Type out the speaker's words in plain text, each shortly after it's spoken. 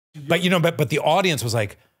But, you know, but the audience was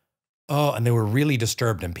like, oh, and they were really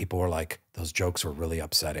disturbed. And people were like, those jokes were really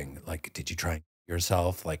upsetting. Like, did you try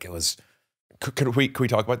yourself? Like it was. Could we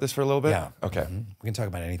talk about this for a little bit? Yeah. Okay. We can talk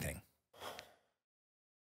about anything.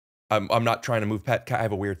 I'm not trying to move Pat. I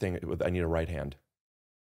have a weird thing with, I need a right hand.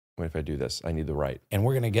 What if I do this? I need the right. And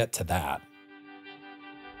we're going to get to that.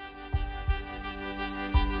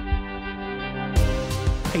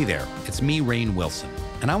 Hey there, it's me, Rainn Wilson,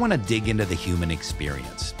 and I want to dig into the human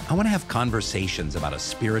experience. I want to have conversations about a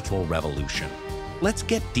spiritual revolution. Let's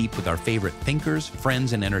get deep with our favorite thinkers,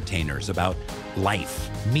 friends, and entertainers about life,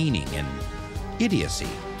 meaning, and idiocy.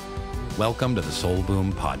 Welcome to the Soul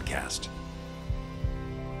Boom Podcast.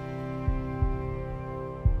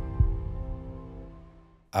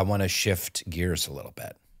 I want to shift gears a little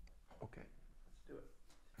bit. Okay, let's do it.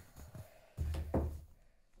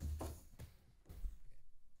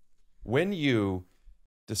 When you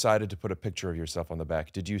decided to put a picture of yourself on the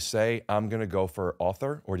back, did you say, I'm going to go for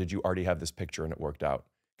author, or did you already have this picture and it worked out?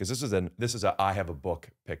 Because this is a I have a book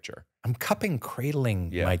picture. I'm cupping,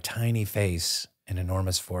 cradling my tiny face and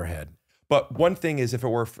enormous forehead. But one thing is, if it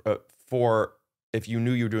were if you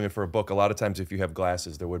knew you were doing it for a book, a lot of times if you have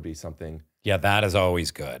glasses, there would be something. Yeah, that is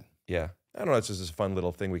always good. Yeah. I don't know. It's just a fun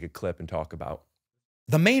little thing we could clip and talk about.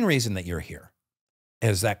 The main reason that you're here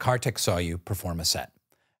is that Kartik saw you perform a set,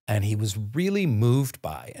 and he was really moved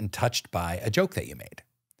by and touched by a joke that you made,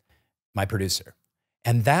 my producer.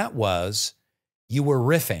 And that was, you were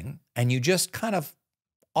riffing and you just kind of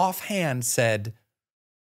offhand said,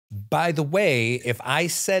 by the way, if I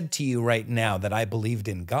said to you right now that I believed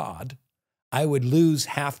in God, I would lose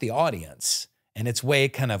half the audience. And it's way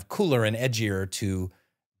kind of cooler and edgier to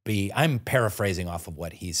be, I'm paraphrasing off of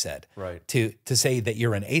what he said, right? To say that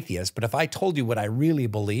you're an atheist. But if I told you what I really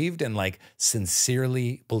believed and like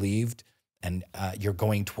sincerely believed, and you're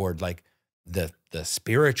going toward like the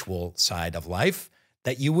spiritual side of life,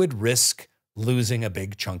 that you would risk losing a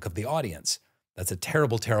big chunk of the audience. That's a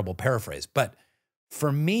terrible, terrible paraphrase. But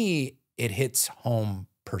for me, it hits home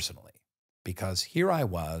personally, because here I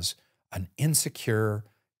was, an insecure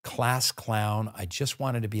class clown. I just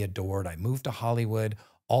wanted to be adored. I moved to Hollywood.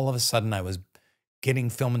 All of a sudden I was getting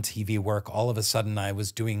film and TV work. All of a sudden I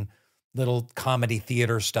was doing little comedy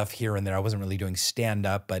theater stuff here and there. I wasn't really doing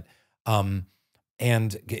stand-up, but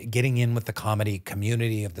getting in with the comedy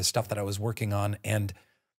community of the stuff that I was working on. And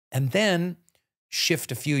then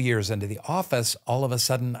shift a few years into the office, all of a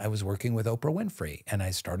sudden I was working with Oprah Winfrey, and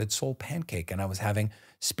I started Soul Pancake, and I was having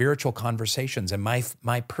spiritual conversations, and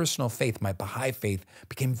my personal faith, my Baha'i faith,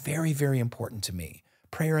 became very, very important to me.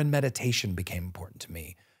 Prayer and meditation became important to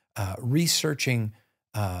me. Researching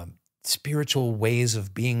spiritual ways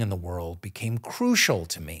of being in the world became crucial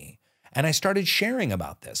to me. And I started sharing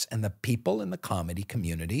about this, and the people in the comedy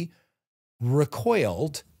community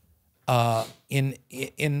recoiled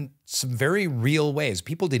in some very real ways.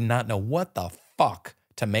 People did not know what the fuck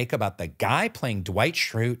to make about the guy playing Dwight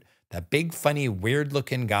Schrute, that big, funny,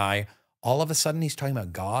 weird-looking guy. All of a sudden, he's talking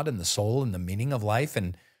about God and the soul and the meaning of life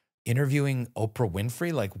and interviewing Oprah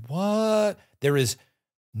Winfrey. Like, what? There is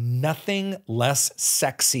nothing less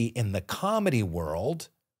sexy in the comedy world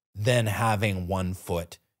than having one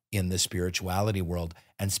foot in the spirituality world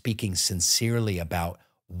and speaking sincerely about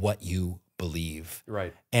what you believe.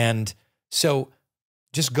 Right. And so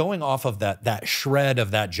just going off of that shred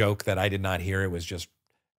of that joke that I did not hear, it was just...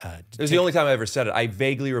 it was the only time I ever said it. I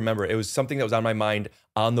vaguely remember it. It was something that was on my mind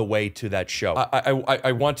on the way to that show.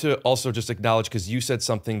 I want to also just acknowledge, because you said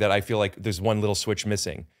something that I feel like there's one little switch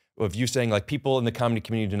missing, of you saying like people in the comedy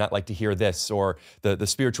community do not like to hear this, or the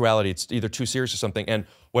spirituality, it's either too serious or something. And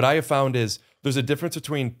what I have found is there's a difference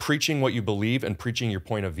between preaching what you believe and preaching your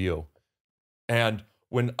point of view. And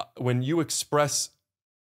when you express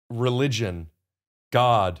religion,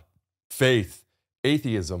 God, faith,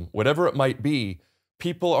 atheism, whatever it might be,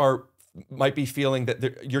 people might be feeling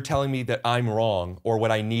that you're telling me that I'm wrong or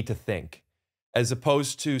what I need to think, as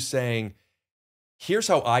opposed to saying, here's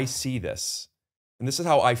how I see this, and this is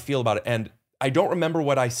how I feel about it. And I don't remember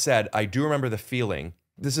what I said. I do remember the feeling.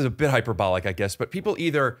 This is a bit hyperbolic, I guess, but people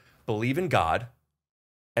either believe in God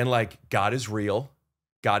and like, God is real,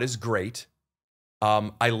 God is great,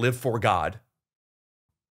 I live for God.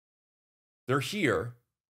 They're here.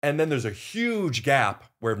 And then there's a huge gap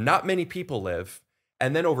where not many people live.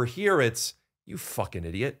 And then over here, it's, you fucking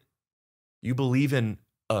idiot. You believe in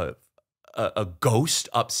a ghost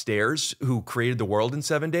upstairs who created the world in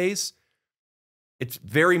 7 days? It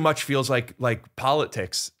very much feels like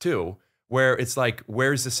politics too, where it's like,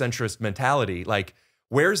 where's the centrist mentality? Like,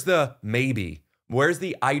 where's the maybe? Where's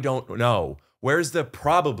the I don't know? Where's the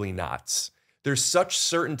probably nots? There's such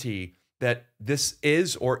certainty that this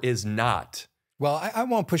is or is not? Well, I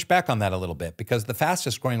won't push back on that a little bit, because the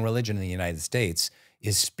fastest growing religion in the United States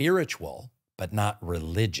is spiritual, but not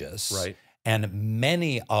religious. Right. And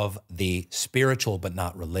many of the spiritual, but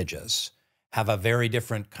not religious, have a very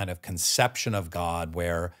different kind of conception of God,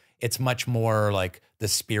 where it's much more like the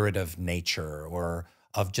spirit of nature or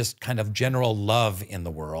of just kind of general love in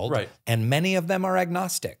the world. Right. And many of them are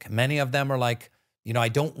agnostic. Many of them are like, I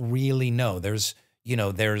don't really know. There's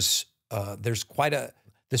quite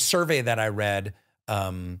the survey that I read,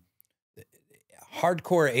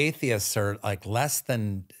 hardcore atheists are like less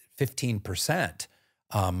than 15%.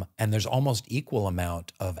 And there's almost equal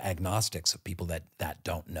amount of agnostics, of people that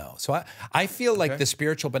don't know. So I feel like the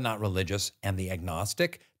spiritual but not religious and the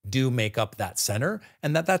agnostic do make up that center,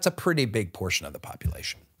 and that's a pretty big portion of the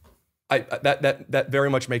population. That very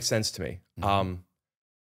much makes sense to me. Mm-hmm.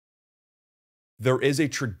 There is a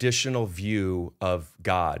traditional view of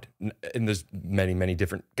God, and there's many, many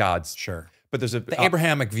different gods. Sure. But there's the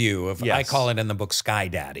Abrahamic view of, yes. I call it in the book, Sky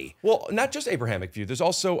Daddy. Well, not just Abrahamic view. There's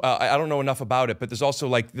also I don't know enough about it, but there's also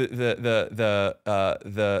like the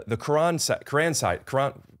Quran side.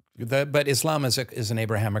 But Islam is an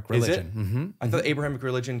Abrahamic religion. Is it? Mm-hmm. I thought Abrahamic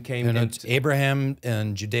religion came into Abraham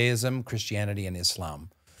and Judaism, Christianity, and Islam.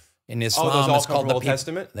 In Islam, those all it's come called from the Old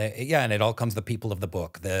Testament. And it all comes the people of the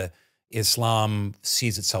book. The Islam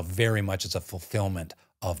sees itself very much as a fulfillment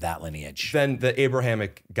of that lineage. Then the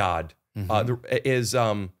Abrahamic God is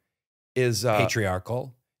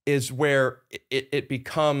patriarchal. Is where it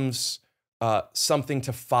becomes something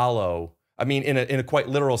to follow. I mean, in a quite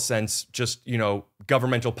literal sense, just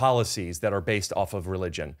governmental policies that are based off of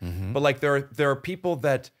religion. Mm-hmm. But like there are people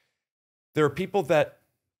that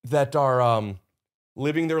are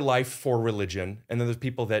living their life for religion, and then there's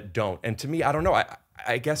people that don't. And to me, I don't know.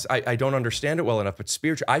 I guess I don't understand it well enough. But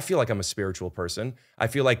spiritual, I feel like I'm a spiritual person. I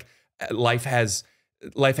feel like life has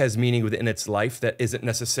meaning within its life that isn't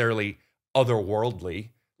necessarily otherworldly.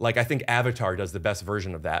 Like I think Avatar does the best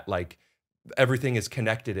version of that. Like everything is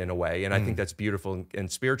connected in a way, and I think that's beautiful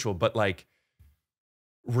and spiritual. But like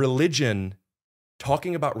religion,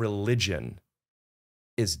 talking about religion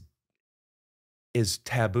is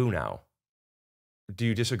taboo now. Do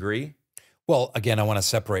you disagree? Well, again, I want to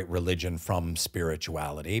separate religion from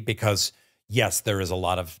spirituality, because yes, there is a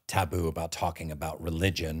lot of taboo about talking about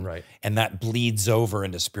religion, right? And that bleeds over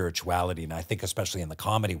into spirituality. And I think especially in the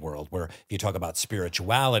comedy world, where if you talk about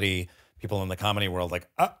spirituality, people in the comedy world like,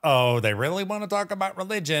 they really want to talk about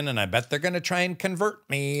religion, and I bet they're going to try and convert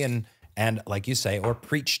me and like you say, or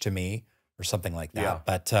preach to me or something like that. Yeah.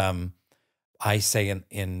 But I say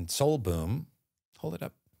in Soul Boom, hold it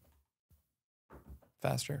up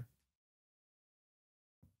faster.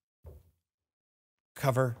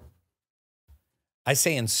 Cover. I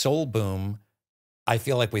say in Soul Boom, I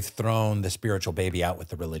feel like we've thrown the spiritual baby out with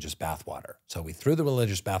the religious bathwater. So we threw the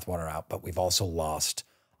religious bathwater out, but we've also lost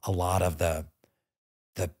a lot of the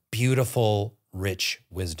beautiful, rich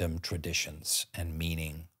wisdom traditions and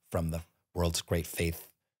meaning from the world's great faith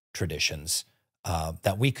traditions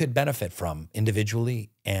that we could benefit from individually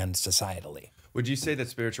and societally. Would you say that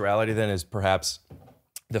spirituality then is perhaps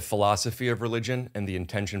the philosophy of religion and the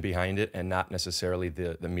intention behind it, and not necessarily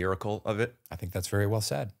the miracle of it? I think that's very well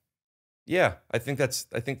said. Yeah, I think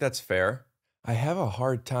that's fair. I have a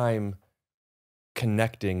hard time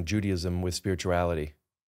connecting Judaism with spirituality.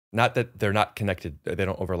 Not that they're not connected; they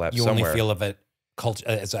don't overlap. You only feel of it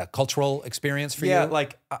as a cultural experience for you. Yeah,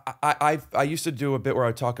 like I used to do a bit where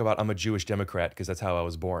I talk about I'm a Jewish Democrat because that's how I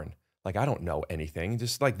was born. Like I don't know anything.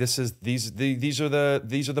 Just like these are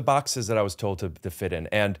the boxes that I was told to fit in,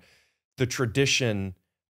 and the tradition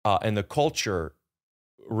and the culture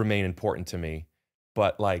remain important to me.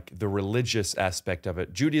 But like the religious aspect of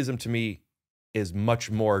it, Judaism to me is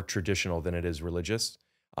much more traditional than it is religious.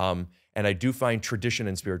 And I do find tradition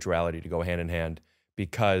and spirituality to go hand in hand,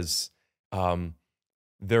 because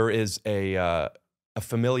there is a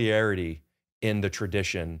familiarity in the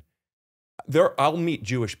tradition. I'll meet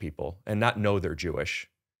Jewish people and not know they're Jewish,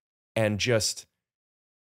 and just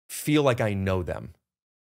feel like I know them.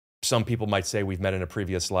 Some people might say we've met in a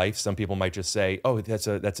previous life. Some people might just say, "Oh, that's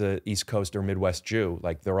a East Coast or Midwest Jew."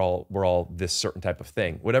 Like we're all this certain type of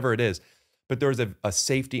thing, whatever it is. But there's a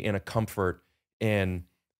safety and a comfort in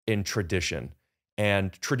tradition,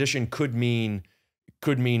 and tradition could mean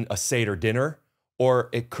a Seder dinner, or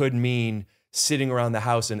it could mean sitting around the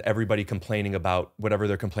house and everybody complaining about whatever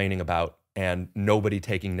they're complaining about, and nobody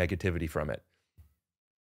taking negativity from it.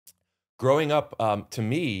 Growing up, to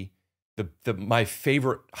me, my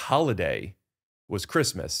favorite holiday was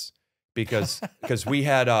Christmas, because we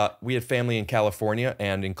had family in California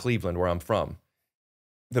and in Cleveland, where I'm from,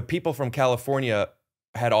 the people from California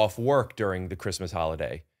had off work during the Christmas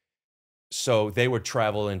holiday. So they would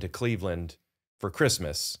travel into Cleveland for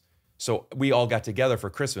Christmas. So we all got together for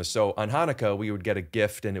Christmas. So on Hanukkah, we would get a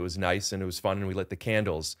gift and it was nice and it was fun and we lit the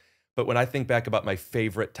candles. But when I think back about my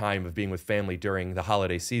favorite time of being with family during the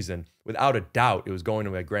holiday season, without a doubt, it was going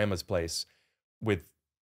to my grandma's place with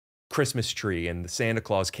Christmas tree and the Santa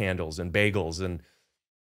Claus candles and bagels. And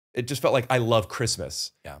it just felt like I love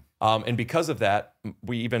Christmas. Yeah. And because of that,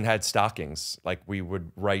 we even had stockings. Like we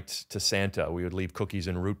would write to Santa. We would leave cookies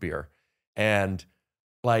and root beer. And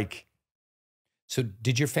like... So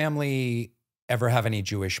did your family ever have any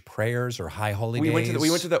Jewish prayers or high holy days? We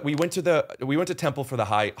went to temple for the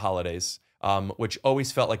high holidays, which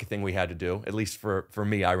always felt like a thing we had to do. At least for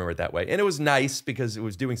me, I remember it that way. And it was nice because it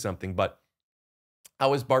was doing something. But I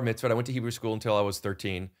was bar mitzvah. I went to Hebrew school until I was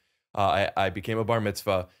 13. I became a bar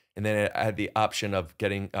mitzvah, and then I had the option of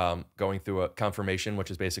going through a confirmation,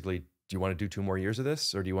 which is basically, do you want to do 2 more years of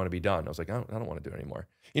this, or do you want to be done? I was like, I don't want to do it anymore.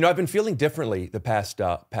 You know, I've been feeling differently the past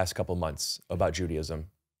couple months about Judaism,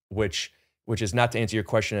 which is not to answer your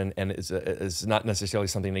question, and is not necessarily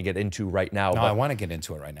something to get into right now. No, I want to get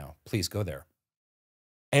into it right now. Please go there.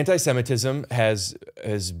 Anti-Semitism has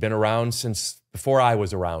been around since before I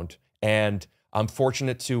was around, and I'm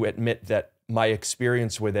fortunate to admit that my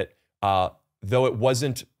experience with it, though it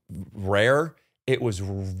wasn't rare, it was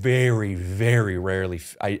very, very rarely,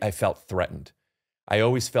 I felt threatened. I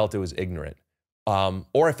always felt it was ignorant.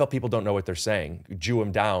 Or I felt people don't know what they're saying. Jew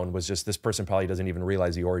him down was just, this person probably doesn't even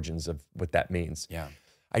realize the origins of what that means. Yeah.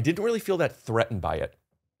 I didn't really feel that threatened by it.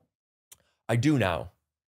 I do now,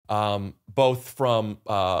 both from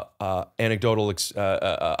anecdotal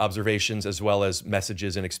observations as well as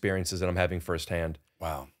messages and experiences that I'm having firsthand.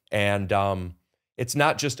 Wow. And it's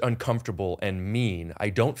not just uncomfortable and mean. I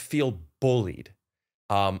don't feel bullied.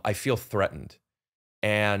 I feel threatened.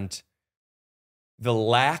 And the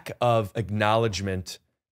lack of acknowledgement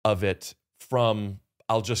of it from,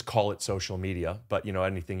 I'll just call it social media, but you know,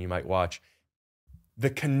 anything you might watch,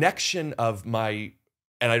 the connection of my,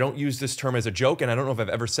 and I don't use this term as a joke, and I don't know if I've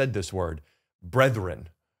ever said this word, brethren,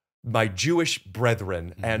 my Jewish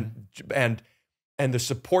brethren, and the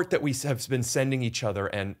support that we have been sending each other,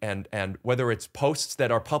 and whether it's posts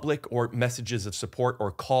that are public or messages of support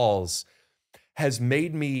or calls, has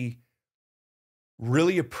made me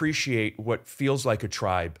really appreciate what feels like a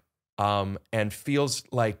tribe, and feels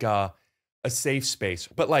like a safe space.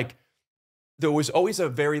 But like, there was always a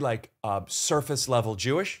very like surface level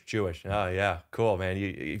Jewish. Oh yeah, cool, man.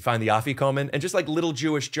 You find the afikomen, and just like little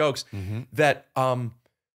Jewish jokes that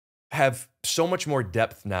have so much more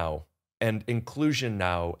depth now and inclusion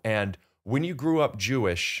now. And when you grew up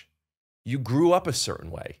Jewish, you grew up a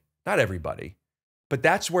certain way. Not everybody. But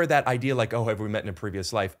that's where that idea like, oh, have we met in a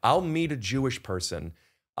previous life? I'll meet a Jewish person.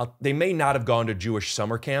 They may not have gone to Jewish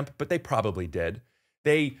summer camp, but they probably did.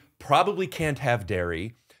 They probably can't have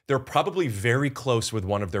dairy. They're probably very close with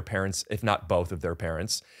one of their parents, if not both of their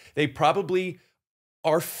parents. They probably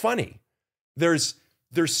are funny. There's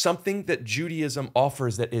something that Judaism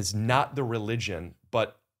offers that is not the religion,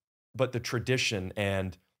 but the tradition.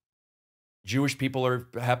 And Jewish people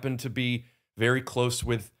happen to be very close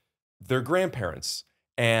with their grandparents.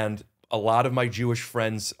 And a lot of my Jewish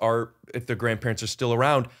friends are, if their grandparents are still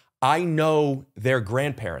around, I know their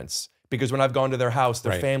grandparents because when I've gone to their house,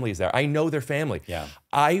 their family is there. I know their family. Yeah.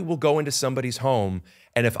 I will go into somebody's home,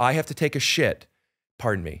 and if I have to take a shit,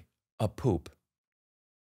 pardon me, a poop,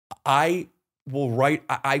 I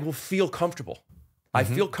will feel comfortable. I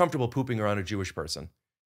feel comfortable pooping around a Jewish person.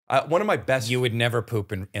 One of my best. You would never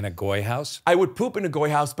poop in a goy house? I would poop in a goy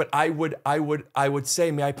house, but I would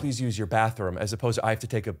say, may I please use your bathroom, as opposed to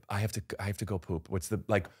I have to go poop. What's the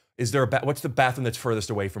what's the bathroom that's furthest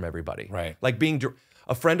away from everybody? Right. Like being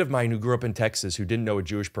a friend of mine who grew up in Texas who didn't know a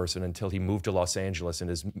Jewish person until he moved to Los Angeles in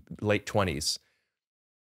his late 20s.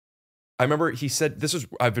 I remember he said,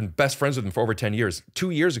 I've been best friends with him for over 10 years. 2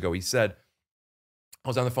 years ago, he said, I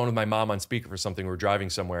was on the phone with my mom on speaker for something. We were driving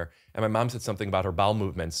somewhere, and my mom said something about her bowel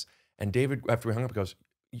movements. And David, after we hung up, goes,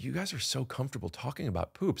 you guys are so comfortable talking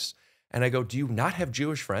about poops. And I go, do you not have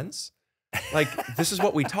Jewish friends? Like, this is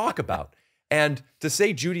what we talk about. And to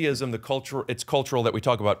say Judaism, it's cultural that we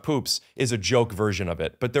talk about poops, is a joke version of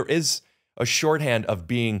it. But there is a shorthand of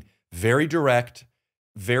being very direct,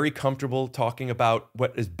 very comfortable talking about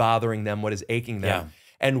what is bothering them, what is aching them. Yeah.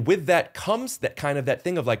 And with that comes that kind of that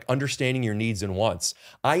thing of like understanding your needs and wants.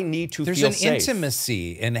 I need to feel safe. There's an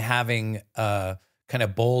intimacy in having a kind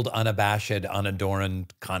of bold, unabashed,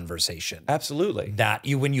 unadorned conversation. Absolutely. That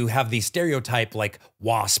when you have the stereotype like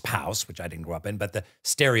WASP house, which I didn't grow up in, but the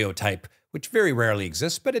stereotype, which very rarely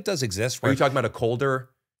exists, but it does exist. Are you talking about a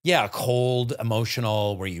colder Yeah, cold,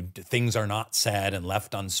 emotional, where things are not said and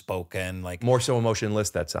left unspoken. Like More so emotionless,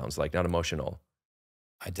 that sounds like, not emotional.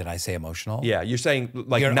 Did I say emotional? Yeah, you're saying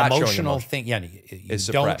like Your not showing emotional emotion. thing. Yeah, you Is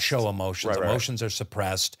don't suppressed. show emotions. Right. Emotions are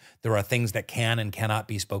suppressed. There are things that can and cannot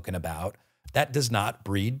be spoken about. That does not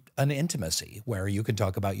breed an intimacy where you can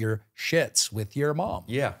talk about your shits with your mom.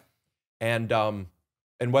 Yeah, and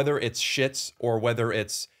whether it's shits or whether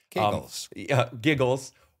it's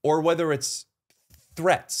giggles, or whether it's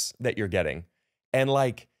threats that you're getting, and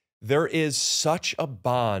like there is such a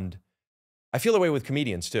bond. I feel the way with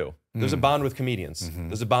comedians too. There's a bond with comedians.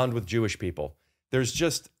 There's a bond with Jewish people. There's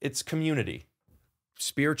just, it's community.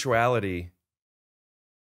 Spirituality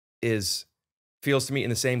feels to me in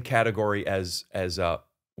the same category as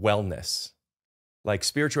wellness. Like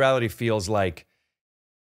spirituality feels like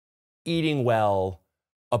eating well,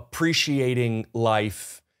 appreciating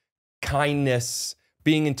life, kindness,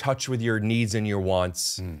 being in touch with your needs and your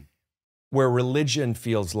wants. Where religion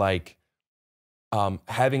feels like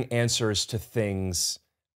having answers to things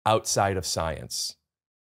outside of science.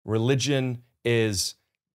 Religion is,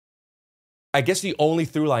 I guess the only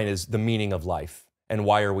through line is the meaning of life and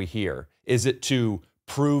why are we here? Is it to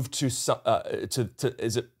prove to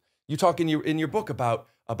is it, you talk in your book about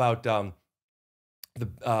the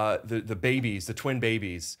babies, the twin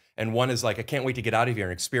babies, and one is like, I can't wait to get out of here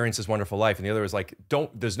and experience this wonderful life, and the other is like,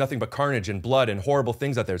 there's nothing but carnage and blood and horrible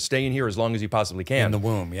things out there. Stay in here as long as you possibly can. In the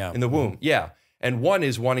womb, yeah. In the womb, yeah. And one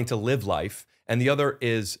is wanting to live life, and the other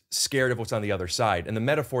is scared of what's on the other side. And the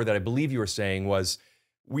metaphor that I believe you were saying was,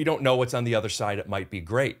 we don't know what's on the other side. It might be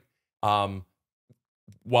great.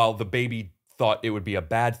 While the baby thought it would be a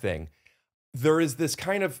bad thing. There is this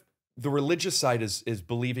kind of, the religious side is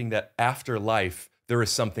believing that after life, there is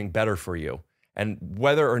something better for you. And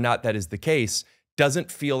whether or not that is the case, doesn't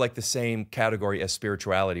feel like the same category as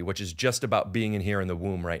spirituality, which is just about being in here in the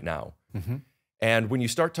womb right now. And when you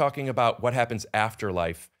start talking about what happens after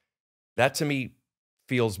life, that to me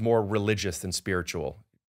feels more religious than spiritual.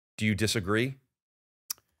 Do you disagree?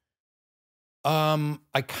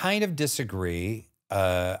 I kind of disagree.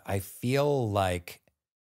 I feel like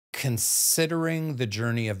considering the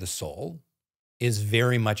journey of the soul is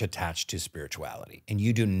very much attached to spirituality. And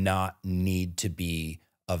you do not need to be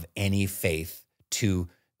of any faith to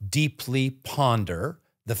deeply ponder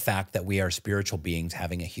the fact that we are spiritual beings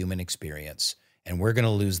having a human experience. And we're going to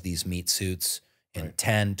lose these meat suits in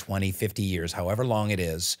 10, 20, 50 years, however long it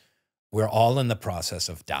is. We're all in the process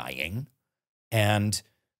of dying. And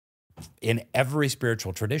in every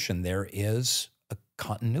spiritual tradition, there is a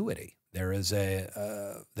continuity. There is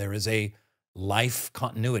a life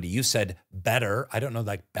continuity. You said better. I don't know,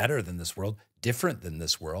 like better than this world, different than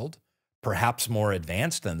this world, perhaps more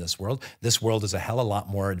advanced than this world. This world is a hell of a lot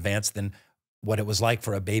more advanced than what it was like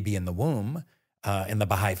for a baby in the womb. In the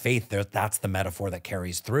Baha'i faith, that's the metaphor that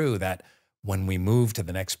carries through, that when we move to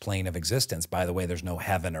the next plane of existence, by the way, there's no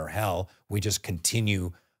heaven or hell. We just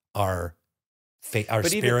continue our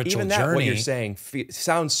spiritual even that, journey. What you're saying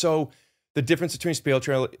sounds so, the difference between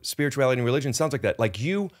spirituality and religion sounds like that. Like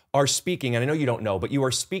you are speaking, and I know you don't know, but you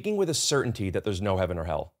are speaking with a certainty that there's no heaven or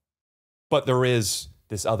hell. But there is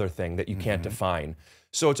this other thing that you can't define.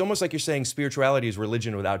 So it's almost like you're saying spirituality is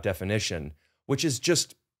religion without definition, which is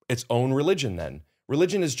just its own religion then.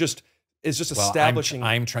 Religion is just establishing.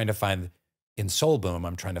 I'm trying to find, in Soul Boom,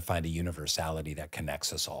 I'm trying to find a universality that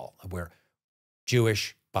connects us all. We're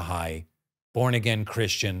Jewish, Baha'i, born again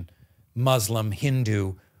Christian, Muslim,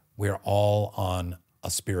 Hindu, we're all on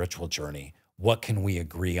a spiritual journey. What can we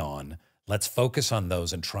agree on? Let's focus on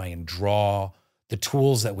those and try and draw the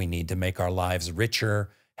tools that we need to make our lives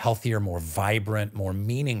richer, healthier, more vibrant, more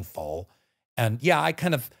meaningful. And yeah, I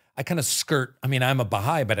kind of skirt, I mean, I'm a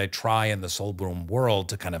Baha'i, but I try in the Soul Boom world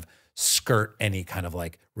to kind of skirt any kind of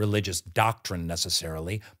like religious doctrine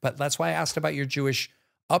necessarily. But that's why I asked about your Jewish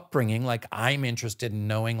upbringing. Like, I'm interested in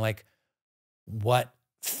knowing like what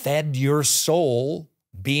fed your soul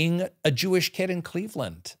being a Jewish kid in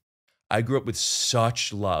Cleveland. I grew up with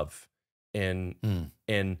such love in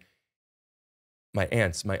my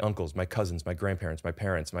aunts, my uncles, my cousins, my grandparents, my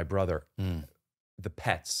parents, my brother, the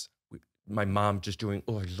pets, my mom just doing,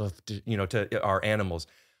 I love to, to our animals.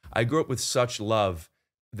 I grew up with such love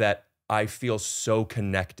that I feel so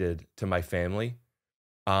connected to my family.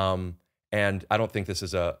 And I don't think this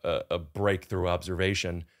is a breakthrough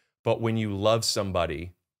observation, but when you love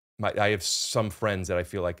somebody, I have some friends that I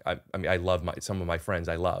feel like, I love some of my friends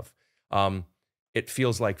I love. It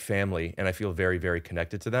feels like family, and I feel very, very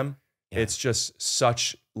connected to them. Yeah. It's just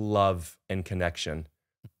such love and connection.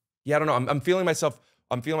 Yeah, I don't know. I'm feeling myself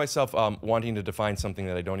wanting to define something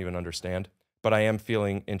that I don't even understand, but I am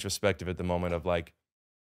feeling introspective at the moment of like,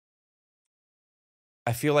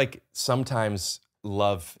 I feel like sometimes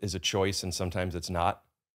love is a choice and sometimes it's not.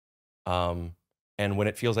 And when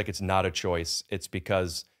it feels like it's not a choice, it's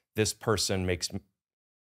because this person makes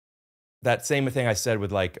that same thing I said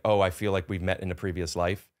with like, oh, I feel like we've met in a previous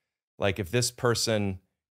life. Like if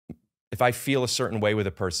I feel a certain way with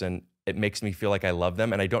a person, it makes me feel like I love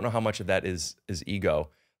them. And I don't know how much of that is ego.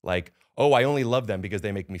 Like, oh, I only love them because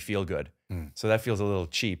they make me feel good. So that feels a little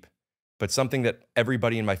cheap. But something that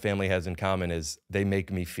everybody in my family has in common is they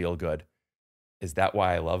make me feel good. Is that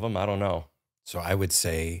why I love them? I don't know. So I would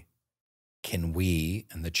say, can we,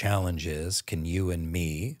 and the challenge is, can you and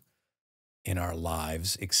me in our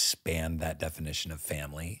lives expand that definition of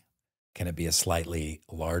family? Can it be a slightly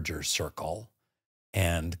larger circle?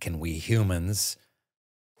 And can we humans,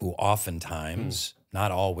 who oftentimes,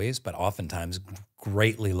 not always, but oftentimes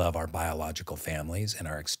greatly love our biological families and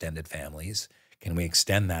our extended families, can we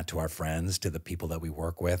extend that to our friends, to the people that we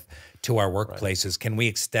work with, to our workplaces? Right. Can we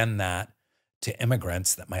extend that to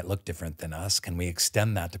immigrants that might look different than us? Can we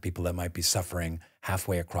extend that to people that might be suffering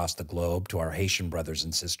halfway across the globe, to our Haitian brothers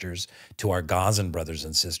and sisters, to our Gazan brothers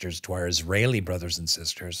and sisters, to our Israeli brothers and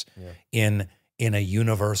sisters in a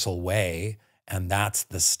universal way? And that's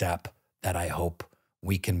the step that I hope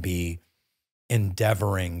we can be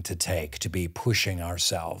endeavoring to take, to be pushing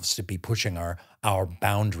ourselves, to be pushing our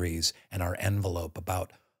boundaries and our envelope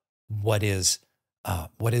about what is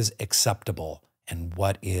acceptable and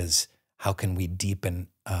how can we deepen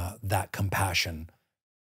that compassion,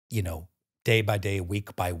 day by day,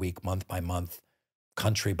 week by week, month by month,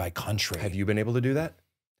 country by country. Have you been able to do that?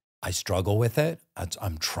 I struggle with it.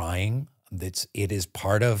 I'm trying. It is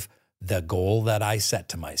part of the goal that I set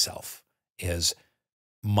to myself is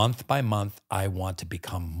month by month, I want to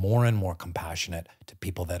become more and more compassionate to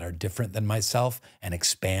people that are different than myself and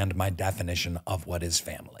expand my definition of what is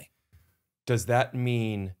family. Does that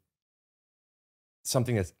mean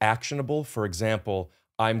something that's actionable? For example,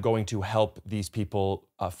 I'm going to help these people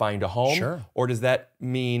find a home? Sure. Or does that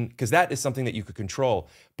mean, because that is something that you could control,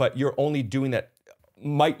 but you're only doing that,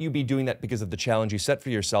 might you be doing that because of the challenge you set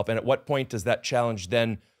for yourself? And at what point does that challenge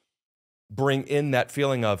then bring in that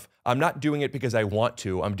feeling of, I'm not doing it because I want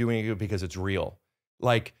to, I'm doing it because it's real.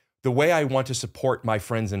 Like the way I want to support my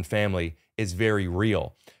friends and family is very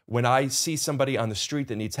real. When I see somebody on the street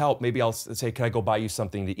that needs help, maybe I'll say, can I go buy you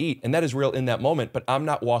something to eat? And that is real in that moment, but I'm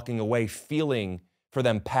not walking away feeling for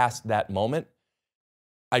them past that moment.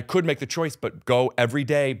 I could make the choice, but go every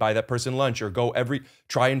day, buy that person lunch, or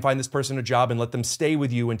try and find this person a job and let them stay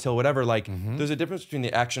with you until whatever. Like there's a difference between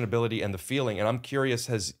the actionability and the feeling. And I'm curious,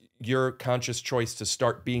 has your conscious choice to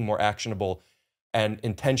start being more actionable and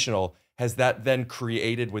intentional, has that then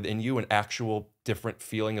created within you an actual different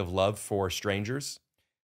feeling of love for strangers?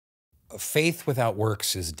 Faith without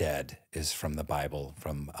works is dead, is from the Bible,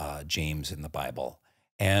 from James in the Bible.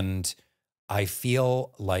 And I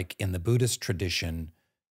feel like in the Buddhist tradition,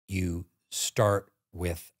 you start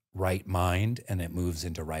with right mind and it moves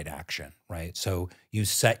into right action, right? So you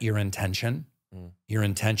set your intention. Your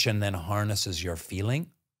intention then harnesses your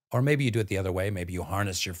feeling. Or maybe you do it the other way. Maybe you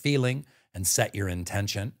harness your feeling and set your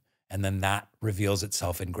intention, and then that reveals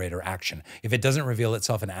itself in greater action. If it doesn't reveal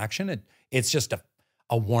itself in action, it's just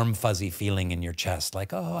a warm, fuzzy feeling in your chest,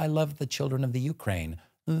 like, oh, I love the children of the Ukraine,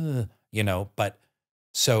 but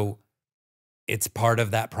so it's part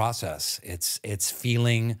of that process. It's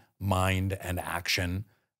feeling, mind, and action.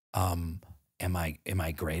 Am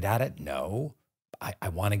I great at it? No. I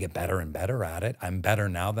want to get better and better at it. I'm better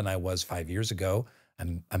now than I was 5 years ago.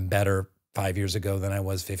 I'm better 5 years ago than I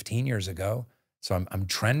was 15 years ago. So I'm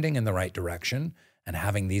trending in the right direction, and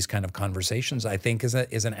having these kind of conversations, I think, is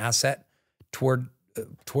an asset toward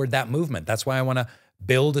that movement. That's why I want to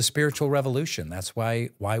build a spiritual revolution. That's why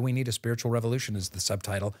we need a spiritual revolution is the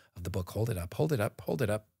subtitle of the book. Hold it up, hold it up, hold it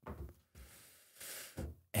up.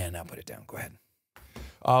 And now put it down. Go ahead.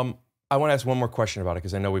 I want to ask one more question about it,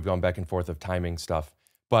 because I know we've gone back and forth of timing stuff,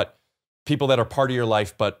 but people that are part of your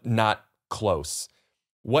life but not close,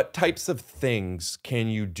 what types of things can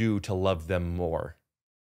you do to love them more?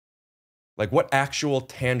 Like what actual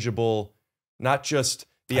tangible, not just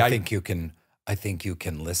the I think you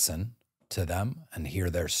can listen to them and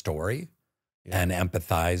hear their story and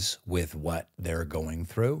empathize with what they're going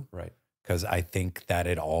through. Right. Because I think that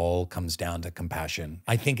it all comes down to compassion.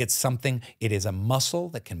 I think it is a muscle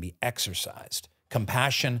that can be exercised.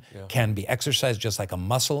 Compassion can be exercised just like a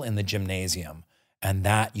muscle in the gymnasium, and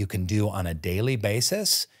that you can do on a daily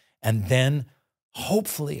basis. And then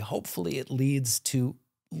hopefully it leads to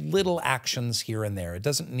little actions here and there. It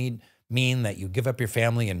doesn't mean that you give up your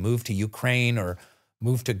family and move to Ukraine or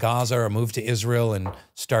move to Gaza or move to Israel and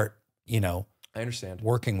start, I understand,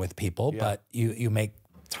 working with people, but you make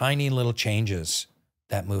tiny little changes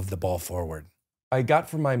that move the ball forward?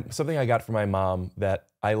 Something I got from my mom that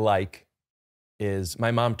I like is my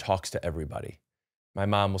mom talks to everybody. My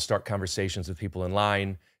mom will start conversations with people in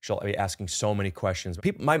line. She'll be asking so many questions.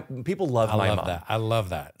 People love my mom. I love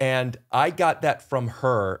that. And I got that from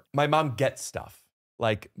her. My mom gets stuff.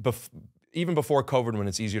 Like even before COVID, when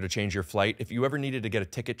it's easier to change your flight, if you ever needed to get a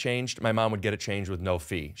ticket changed, my mom would get it changed with no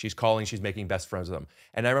fee. She's calling, she's making best friends with them.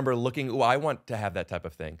 And I remember looking, ooh, I want to have that type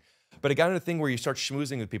of thing. But it got into a thing where you start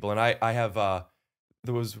schmoozing with people. And I have,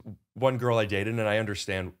 there was one girl I dated, and I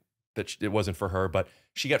understand that it wasn't for her, but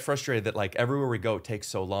she got frustrated that like everywhere we go it takes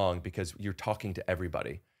so long because you're talking to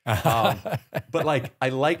everybody. But like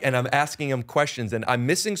and I'm asking them questions, and I'm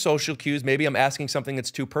missing social cues. Maybe I'm asking something that's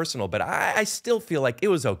too personal, but I still feel like it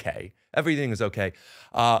was okay. Everything is okay.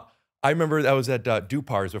 I remember I was at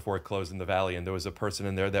Dupar's before it closed in the Valley, and there was a person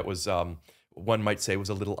in there that was, one might say was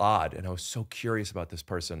a little odd. And I was so curious about this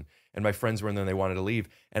person. And my friends were in there and they wanted to leave.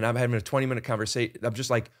 And I'm having a 20-minute conversation. I'm just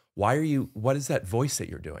like, what is that voice that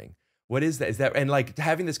you're doing? What is that? And like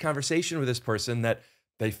having this conversation with this person that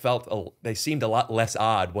they seemed a lot less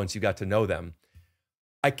odd once you got to know them.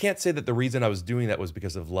 I can't say that the reason I was doing that was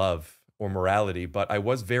because of love or morality, but I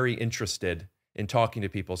was very interested in talking to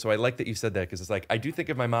people. So I like that you said that, because it's like, I do think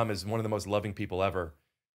of my mom as one of the most loving people ever.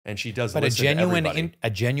 And she does listen to everybody. A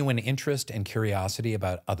genuine interest and curiosity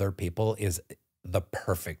about other people is the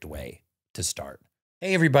perfect way to start.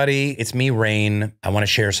 Hey everybody, it's me, Rainn. I want to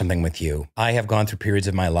share something with you. I have gone through periods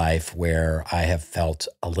of my life where I have felt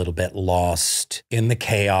a little bit lost in the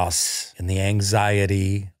chaos, in the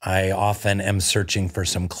anxiety. I often am searching for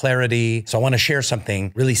some clarity. So I want to share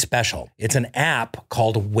something really special. It's an app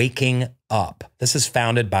called Waking Up. This is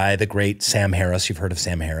founded by the great Sam Harris. You've heard of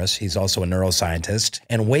Sam Harris. He's also a neuroscientist.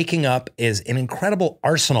 And Waking Up is an incredible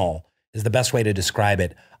arsenal, is the best way to describe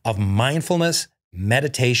it, of mindfulness,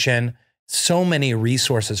 meditation, so many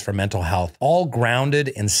resources for mental health, all grounded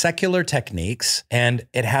in secular techniques, and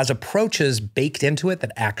it has approaches baked into it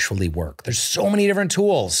that actually work. There's so many different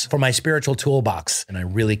tools for my spiritual toolbox, and I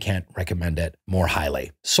really can't recommend it more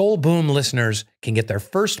highly. Soul Boom listeners can get their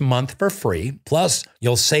first month for free, plus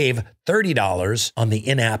you'll save $30 on the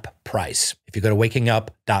in-app price. If you go to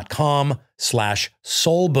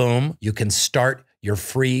wakingup.com/soulboom, you can start your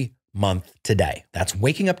free month today. That's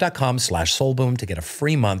wakingup.com/soulboom to get a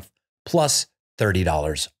free month plus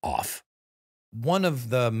 $30 off. One of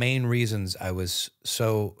the main reasons I was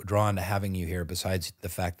so drawn to having you here, besides the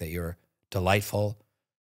fact that you're delightful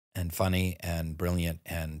and funny and brilliant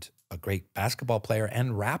and a great basketball player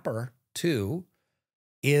and rapper too,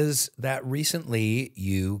 is that recently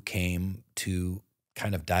you came to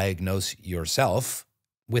kind of diagnose yourself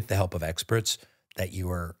with the help of experts that you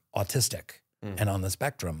are autistic and on the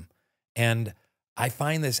spectrum. And I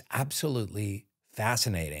find this absolutely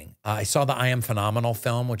fascinating. I saw the I Am Phenomenal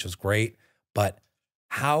film, which was great, but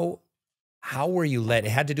how were you led? It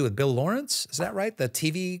had to do with Bill Lawrence, is that right? The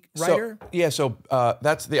TV writer? So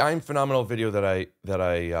that's the I Am Phenomenal video that I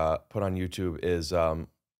put on YouTube is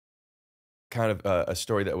kind of a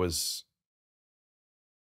story that was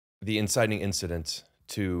the inciting incident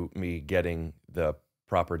to me getting the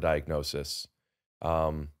proper diagnosis,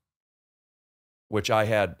 which I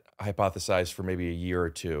had hypothesized for maybe a year or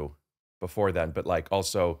two before then, but like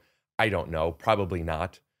also, I don't know, probably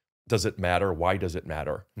not. Does it matter? Why does it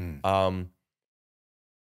matter? I'm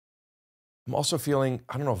also feeling,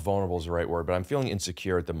 I don't know if vulnerable is the right word, but I'm feeling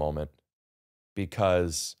insecure at the moment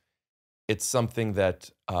because it's something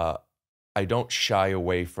that I don't shy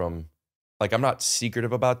away from. Like, I'm not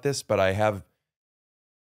secretive about this, but I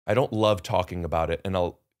don't love talking about it, and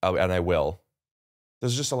I will.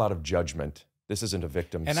 There's just a lot of judgment. This isn't a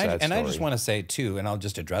victim sad story. I just want to say too, and I'll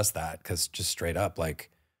just address that, because just straight up, like,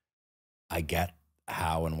 I get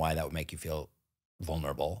how and why that would make you feel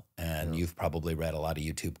vulnerable. And you've probably read a lot of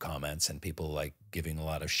YouTube comments and people like giving a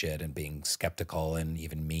lot of shit and being skeptical and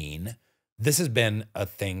even mean. This has been a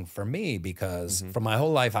thing for me because for my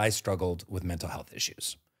whole life, I struggled with mental health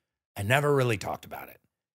issues. I never really talked about it.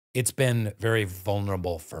 It's been very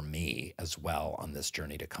vulnerable for me as well on this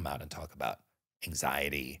journey to come out and talk about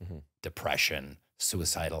anxiety, depression,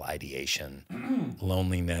 suicidal ideation,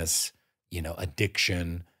 loneliness,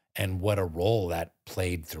 addiction, and what a role that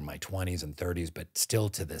played through my 20s and 30s, but still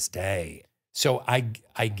to this day. So I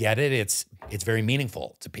get it. It's very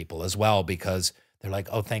meaningful to people as well, because they're like,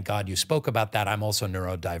 oh, thank God you spoke about that. I'm also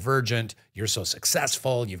neurodivergent. You're so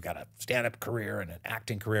successful. You've got a stand-up career and an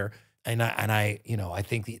acting career. And I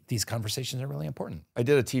think these conversations are really important. I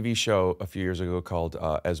did a TV show a few years ago called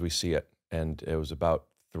As We See It. And it was about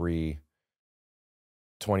 3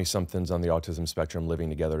 20-somethings on the autism spectrum living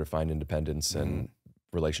together to find independence and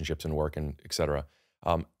relationships and work and et cetera.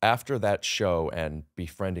 After that show and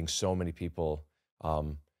befriending so many people,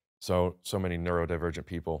 so many neurodivergent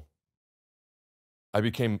people, I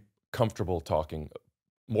became comfortable talking,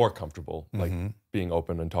 more comfortable, like being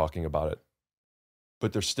open and talking about it.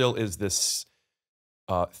 But there still is this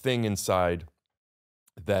thing inside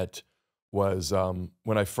that was,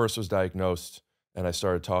 when I first was diagnosed and I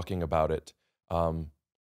started talking about it,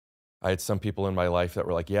 I had some people in my life that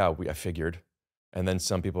were like, yeah, I figured. And then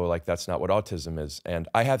some people were like, that's not what autism is. And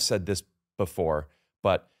I have said this before,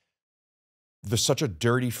 but there's such a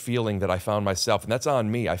dirty feeling that I found myself, and that's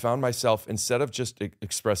on me. I found myself, instead of just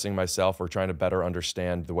expressing myself or trying to better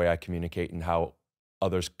understand the way I communicate and how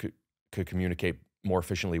others could communicate more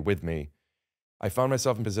efficiently with me, I found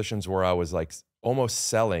myself in positions where I was like almost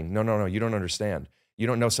selling. No, you don't understand. You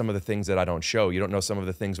don't know some of the things that I don't show. You don't know some of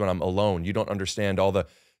the things when I'm alone. You don't understand all the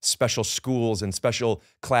special schools and special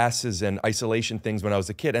classes and isolation things when I was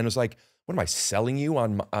a kid. And it was like, what am I selling you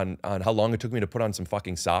on how long it took me to put on some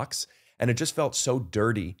fucking socks? And it just felt so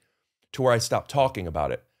dirty to where I stopped talking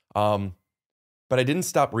about it. But I didn't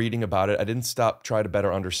stop reading about it. I didn't stop trying to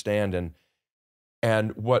better understand.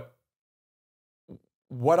 And what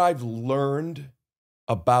I've learned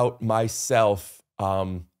about myself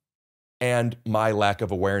and my lack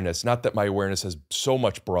of awareness, not that my awareness has so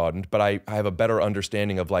much broadened, but I have a better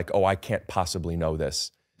understanding of like, oh, I can't possibly know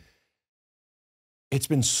this.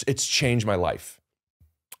 It's changed my life.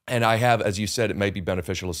 And I have, as you said, it may be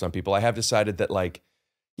beneficial to some people. I have decided that like,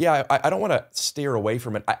 yeah, I don't want to steer away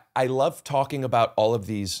from it. I love talking about all of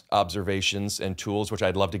these observations and tools, which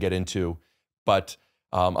I'd love to get into, but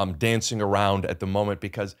I'm dancing around at the moment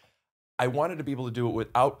because I wanted to be able to do it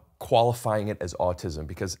without qualifying it as autism,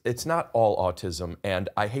 because it's not all autism. And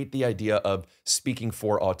I hate the idea of speaking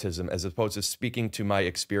for autism as opposed to speaking to my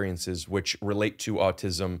experiences, which relate to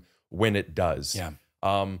autism when it does. Yeah.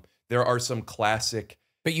 There are some classic...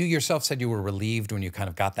 But you yourself said you were relieved when you kind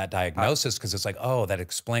of got that diagnosis, because it's like, oh, that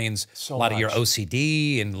explains so a lot much. of your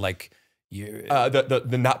OCD and like you.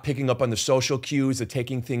 The not picking up on the social cues, the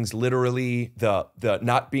taking things literally, the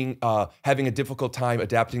not being having a difficult time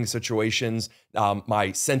adapting to situations, my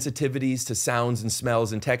sensitivities to sounds and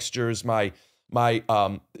smells and textures, my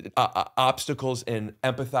obstacles in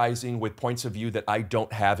empathizing with points of view that I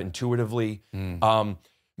don't have intuitively.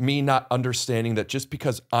 Me not understanding that just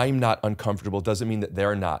because I'm not uncomfortable doesn't mean that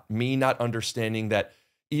they're not. Me not understanding that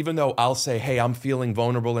even though I'll say, hey, I'm feeling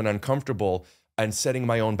vulnerable and uncomfortable and setting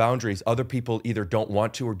my own boundaries, other people either don't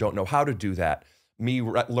want to or don't know how to do that. Me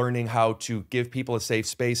learning how to give people a safe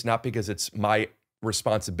space, not because it's my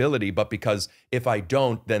responsibility, but because if I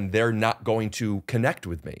don't, then they're not going to connect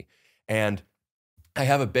with me. And I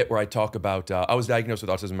have a bit where I talk about, I was diagnosed with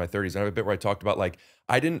autism in my 30s, and I have a bit where I talked about like,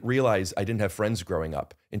 I didn't realize I didn't have friends growing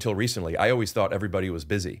up until recently. I always thought everybody was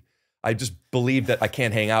busy. I just believed that I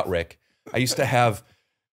can't hang out, Rick. I used to have,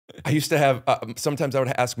 sometimes I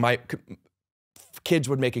would ask kids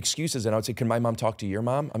would make excuses and I would say, can my mom talk to your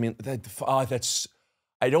mom? I mean,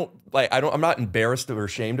 I'm not embarrassed or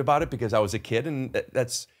ashamed about it because I was a kid and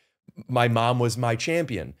my mom was my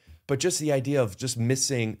champion. But just the idea of just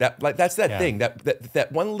missing that, like that's that thing, that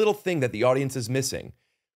one little thing that the audience is missing.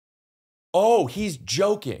 Oh, he's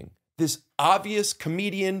joking. This obvious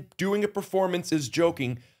comedian doing a performance is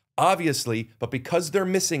joking, obviously, but because they're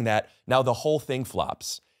missing that, now the whole thing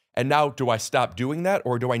flops. And now, do I stop doing that,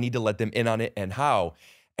 or do I need to let them in on it, and how?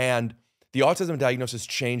 And the autism diagnosis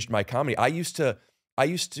changed my comedy. I used to,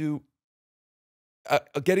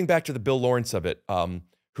 getting back to the Bill Lawrence of it,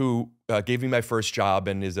 who gave me my first job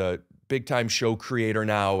and is a big-time show creator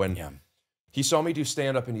now. And he saw me do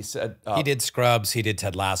stand-up and he said... he did Scrubs, he did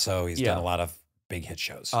Ted Lasso, he's done a lot of big hit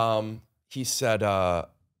shows. He said,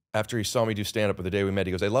 after he saw me do stand-up the day we met,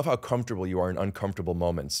 he goes, I love how comfortable you are in uncomfortable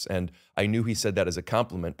moments. And I knew he said that as a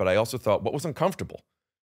compliment, but I also thought, what was uncomfortable?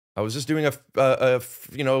 I was just doing it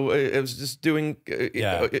was just doing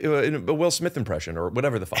a Will Smith impression or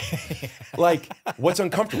whatever the fuck. Like, what's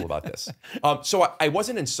uncomfortable about this? So I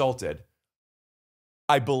wasn't insulted.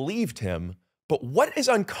 I believed him, but what is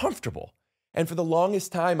uncomfortable? And for the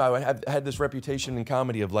longest time, I had this reputation in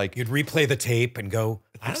comedy of like... You'd replay the tape and go,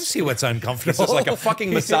 I don't see what's uncomfortable. This is like a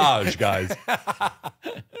fucking massage, guys.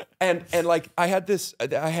 And like I had this,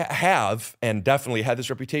 I have and definitely had this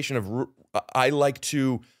reputation of I like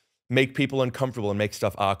to make people uncomfortable and make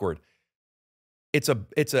stuff awkward. It's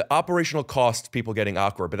an operational cost, people getting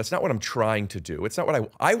awkward, but that's not what I'm trying to do. It's not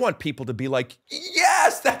what I want people to be like,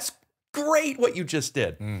 yes, that's great what you just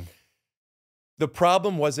did. The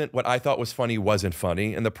problem wasn't what I thought was funny wasn't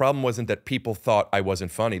funny. And the problem wasn't that people thought I wasn't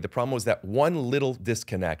funny. The problem was that one little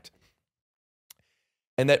disconnect.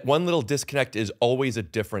 And that one little disconnect is always a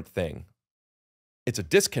different thing. It's a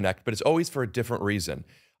disconnect, but it's always for a different reason.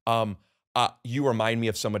 You remind me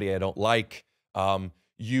of somebody I don't like.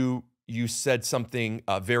 You said something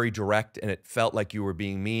very direct and it felt like you were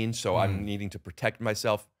being mean, so I'm needing to protect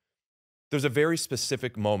myself. There's a very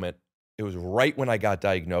specific moment. It was right when I got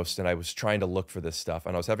diagnosed and I was trying to look for this stuff.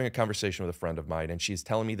 And I was having a conversation with a friend of mine and she's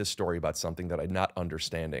telling me this story about something that I'm not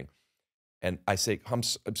understanding. And I say,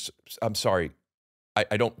 I'm sorry,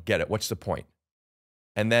 I don't get it. What's the point?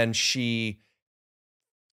 And then she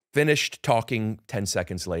finished talking 10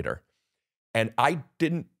 seconds later. And I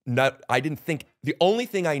didn't think, the only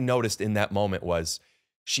thing I noticed in that moment was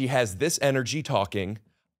she has this energy talking,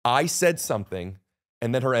 I said something,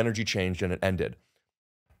 and then her energy changed and it ended.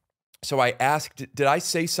 So I asked, did I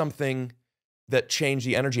say something that changed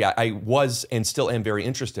the energy? I was and still am very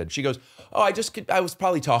interested. She goes, oh, I was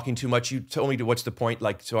probably talking too much. You told me what's the point?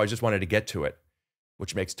 Like, so I just wanted to get to it,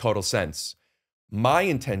 which makes total sense. My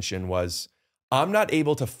intention was, I'm not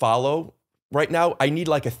able to follow right now. I need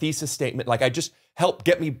like a thesis statement. Like I just help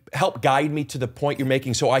guide me to the point you're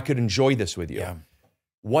making so I could enjoy this with you. Yeah.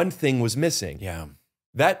 One thing was missing. Yeah.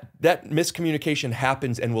 That miscommunication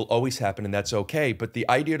happens and will always happen, and that's okay. But the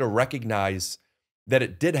idea to recognize that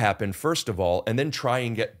it did happen, first of all, and then try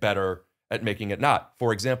and get better at making it not.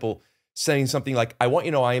 For example, saying something like, I want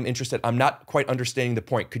you to know I am interested. I'm not quite understanding the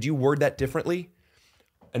point. Could you word that differently?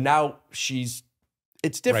 And now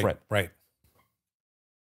it's different. Right.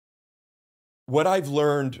 What I've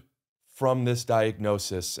learned from this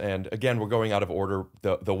diagnosis, and again, we're going out of order,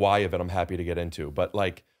 the why of it I'm happy to get into, but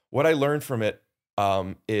like what I learned from it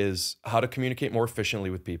is how to communicate more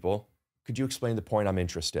efficiently with people. Could you explain the point? I'm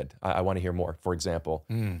interested. I want to hear more, for example.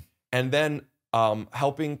 And then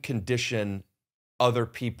helping condition other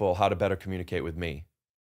people how to better communicate with me.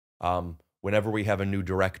 Whenever we have a new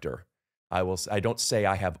director, I don't say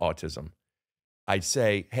I have autism. I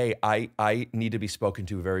say, hey, I need to be spoken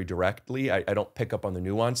to very directly. I don't pick up on the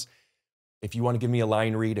nuance. If you want to give me a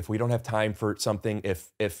line read, if we don't have time for something,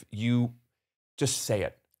 if you just say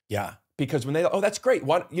it. Yeah. Because when why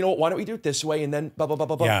don't we do it this way and then blah, blah, blah,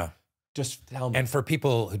 blah, blah. Yeah. Just tell me. And for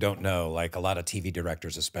people who don't know, like a lot of TV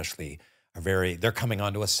directors especially they're coming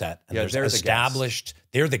onto a set and they're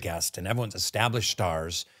the guest and everyone's established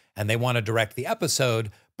stars and they want to direct the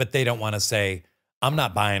episode, but they don't want to say, I'm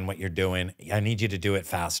not buying what you're doing. I need you to do it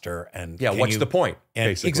faster. And yeah, what's the point?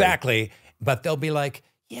 Basically. Exactly. But they'll be like,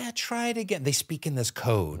 yeah, try it again. They speak in this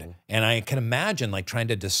code. And I can imagine like trying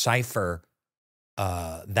to decipher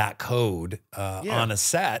that code on a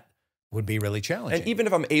set would be really challenging. And even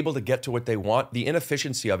if I'm able to get to what they want, the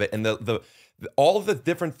inefficiency of it and all the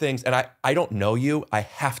different things, and I don't know you, I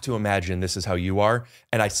have to imagine this is how you are.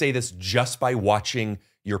 And I say this just by watching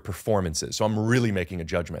your performances. So I'm really making a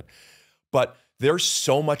judgment. But there's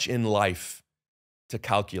so much in life to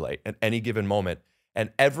calculate at any given moment.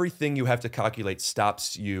 And everything you have to calculate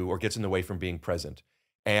stops you or gets in the way from being present.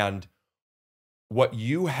 And what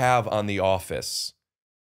you have on The Office,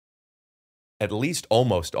 at least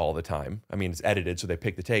almost all the time, I mean, it's edited, so they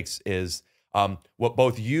pick the takes, is what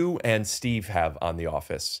both you and Steve have on The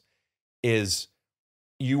Office is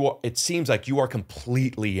it seems like you are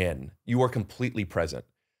completely in. You are completely present.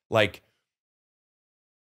 Like,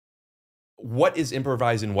 what is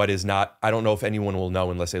improvised and what is not, I don't know if anyone will know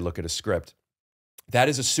unless they look at a script. That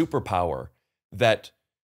is a superpower that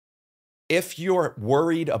if you're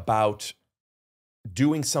worried about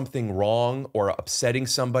doing something wrong or upsetting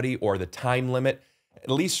somebody or the time limit, at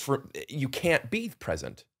least you can't be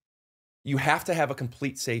present. You have to have a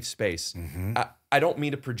complete safe space. I don't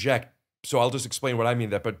mean to project, so I'll just explain what I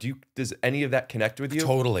mean that, but does any of that connect with you?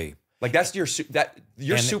 Totally. Like your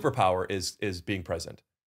superpower is being present.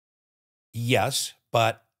 Yes,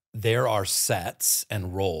 but there are sets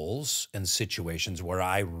and roles and situations where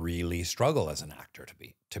I really struggle as an actor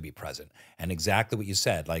to be present. And exactly what you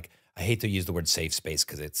said, like I hate to use the word safe space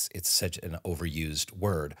because it's such an overused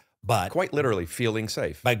word, but quite literally feeling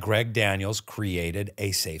safe. But Greg Daniels created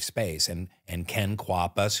a safe space, and Ken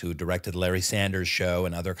Kwapis, who directed Larry Sanders' show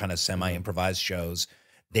and other kind of semi-improvised shows,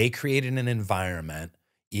 they created an environment,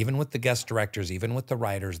 even with the guest directors, even with the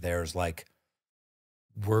writers, there's like,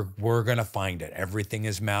 we're gonna find it. Everything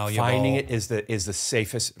is malleable. Finding it is the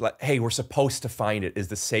safest. Like, hey, we're supposed to find it is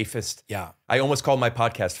the safest. Yeah. I almost called my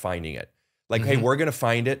podcast "Finding It." Like, hey, we're gonna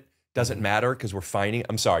find it. Doesn't matter because we're finding it.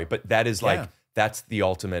 I'm sorry, but that is like that's the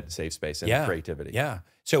ultimate safe space and creativity. Yeah.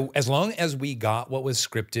 So as long as we got what was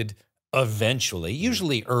scripted, eventually,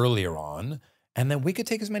 usually earlier on, and then we could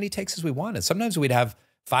take as many takes as we wanted. Sometimes we'd have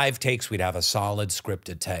 5 takes. We'd have a solid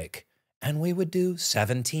scripted take, and we would do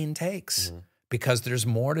 17 takes. because there's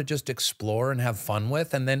more to just explore and have fun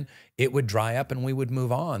with, and then it would dry up and we would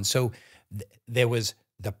move on. So there was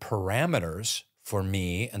the parameters for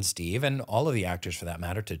me and Steve and all of the actors for that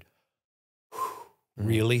matter to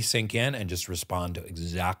really sink in and just respond to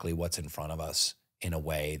exactly what's in front of us in a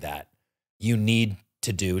way that you need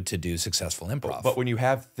to do successful improv. But when you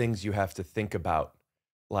have things you have to think about,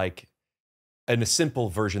 like in a simple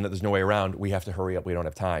version that there's no way around, we have to hurry up, we don't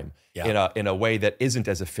have time. Yeah. In a way that isn't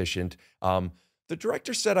as efficient. The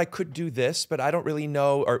director said I could do this, but I don't really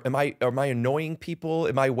know. Or am I annoying people?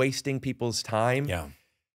 Am I wasting people's time? Yeah.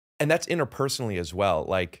 And that's interpersonally as well.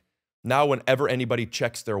 Like now, whenever anybody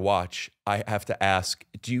checks their watch, I have to ask,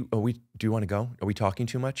 do you want to go? Are we talking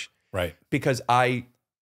too much? Right. Because I,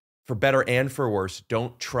 for better and for worse,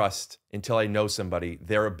 don't trust until I know somebody,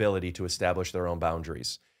 their ability to establish their own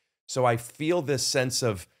boundaries. So I feel this sense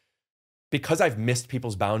of, because I've missed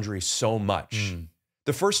people's boundaries so much.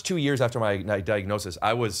 The first 2 years after my diagnosis,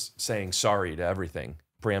 I was saying sorry to everything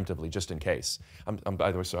preemptively, just in case. I'm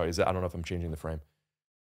by the way, sorry. I don't know if I'm changing the frame.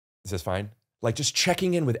 Is this fine? Like just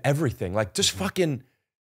checking in with everything, like just fucking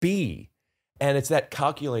be. And it's that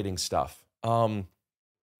calculating stuff.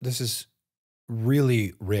 This is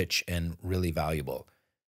really rich and really valuable.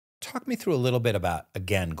 Talk me through a little bit about,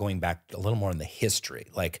 again, going back a little more in the history.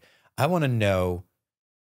 Like, I want to know,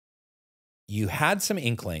 you had some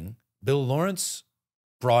inkling. Bill Lawrence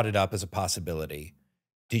brought it up as a possibility.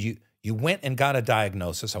 You went and got a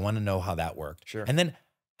diagnosis. I want to know how that worked. Sure. And then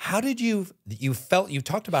how did you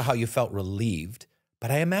talked about how you felt relieved, but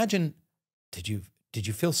I imagine, did you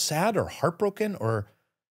feel sad or heartbroken or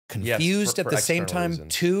confused yes, at the same time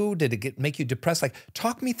reasons. too? Did it make you depressed? Like,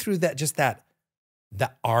 talk me through that, just that,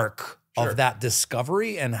 the arc of that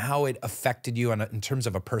discovery and how it affected you in terms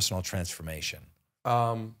of a personal transformation.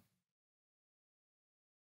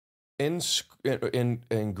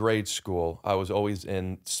 In grade school, I was always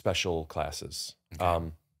in special classes.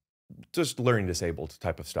 Okay. Just learning disabled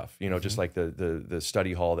type of stuff, you know, just like the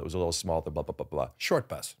study hall that was a little small, the blah, blah, blah, blah. Short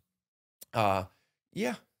bus.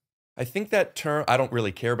 Yeah. I think that term, I don't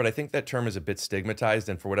really care, but I think that term is a bit stigmatized,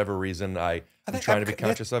 and for whatever reason, I'm trying to be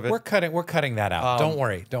conscious of it. We're cutting that out. Don't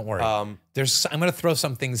worry. I'm going to throw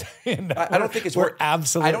some things in. I don't think it's worth.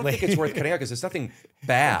 Absolutely. I don't think it's worth cutting out because it's nothing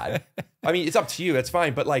bad. I mean, it's up to you. That's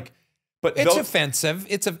fine. But it's offensive.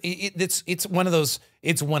 It's one of those.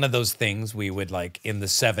 It's one of those things we would, like, in the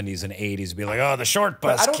 70s and 80s be like, oh, the short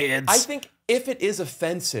bus kids. I think if it is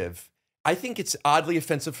offensive, I think it's oddly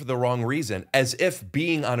offensive for the wrong reason. As if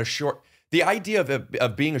being on the idea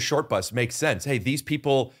of being a short bus makes sense. Hey, these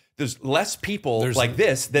people, there's less people like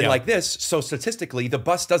this than like this. So statistically, the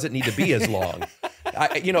bus doesn't need to be as long.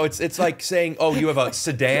 It's like saying, oh, you have a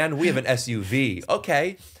sedan, we have an SUV.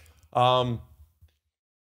 Okay.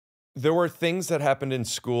 There were things that happened in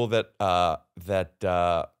school that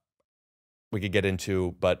we could get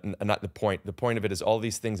into, but not the point. The point of it is all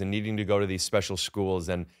these things and needing to go to these special schools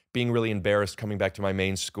and being really embarrassed coming back to my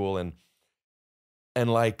main school and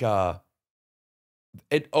like I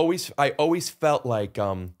always felt like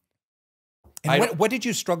what did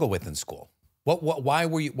you struggle with in school? Why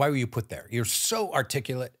were you put there? You're so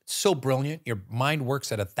articulate, so brilliant. Your mind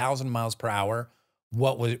works at 1,000 miles per hour.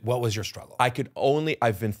 What was your struggle?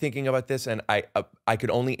 I've been thinking about this, and I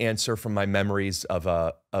could only answer from my memories of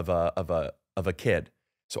a kid.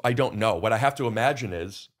 So I don't know. What I have to imagine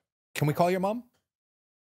is, can we call your mom?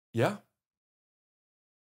 Yeah.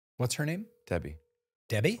 What's her name? Debbie.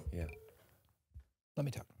 Debbie? Yeah. Let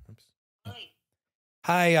me talk. Oops.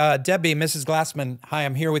 Hi, Debbie, Mrs. Glassman. Hi,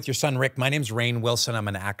 I'm here with your son, Rick. My name's Rainn Wilson. I'm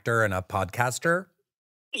an actor and a podcaster.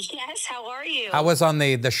 Yes, how are you? I was on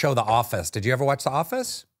the show The Office. Did you ever watch The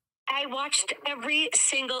Office? I watched every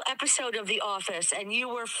single episode of The Office, and you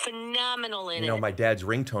were phenomenal in it. You know, my dad's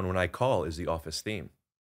ringtone when I call is The Office theme.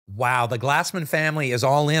 Wow, the Glassman family is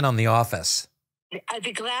all in on The Office.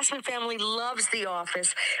 The Glassman family loves The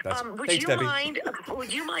Office. Thanks, Debbie.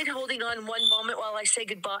 Would you mind holding on one moment while I say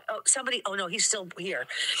goodbye? Oh no, he's still here.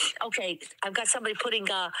 Okay, I've got somebody putting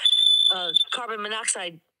carbon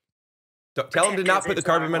monoxide. Tell him to not put the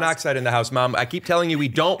carbon monoxide in the house, Mom. I keep telling you we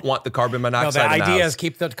don't want the carbon monoxide in the house. The idea is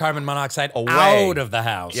keep the carbon monoxide away. Out of the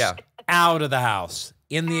house. Yeah. Out of the house.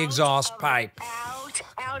 In the exhaust pipe.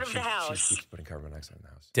 Out of the house. She keeps putting carbon monoxide in the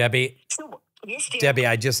house. Debbie. Yes, dear. Debbie,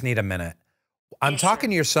 I just need a minute. I'm talking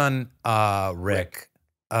to your son, Rick.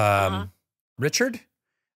 Richard?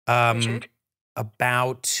 Richard?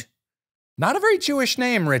 About, not a very Jewish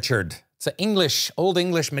name, Richard. It's an Old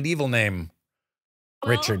English medieval name.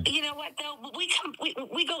 Well, Richard. You know what, though?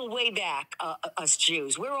 We go way back, us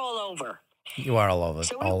Jews. We're all over. You are all over.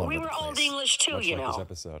 So all over we the were place. Old English too, Much you like know. this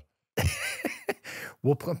episode.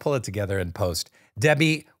 We'll pull it together in post.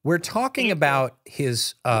 Debbie, we're talking about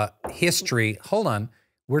his history. Hold on.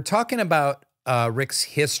 We're talking about Rick's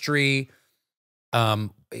history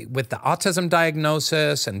with the autism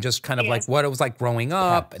diagnosis and just kind of like what it was like growing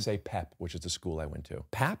up. Say PEP, which is the school I went to.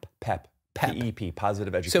 PAP? PEP. PEP. PEP,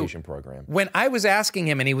 Positive Education Program. When I was asking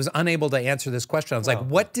him and he was unable to answer this question, I was like,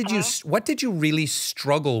 what did you really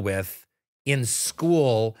struggle with in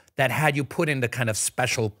school that had you put into kind of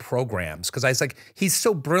special programs? Because I was like, he's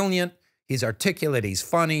so brilliant, he's articulate, he's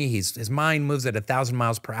funny, his mind moves at 1,000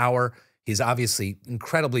 miles per hour. He's obviously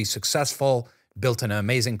incredibly successful, built an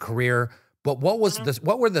amazing career. But what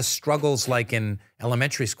were the struggles like in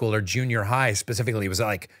elementary school or junior high specifically? Was it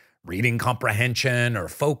like reading comprehension or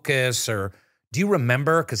focus, or do you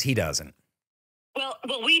remember? Because he doesn't. Well,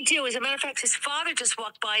 what we do, as a matter of fact, his father just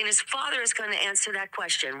walked by, and his father is going to answer that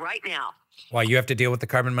question right now. Why, you have to deal with the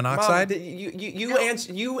carbon monoxide? Mom,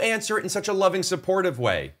 you answer it in such a loving, supportive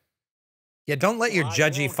way. Yeah, don't let your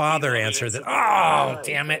judgy father answer that. Oh,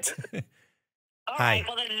 damn it. All Hi. right,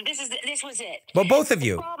 well, then this was it. Well, both of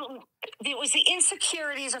you. It was the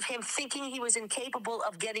insecurities of him thinking he was incapable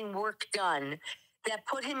of getting work done that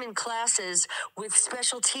put him in classes with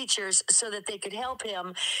special teachers so that they could help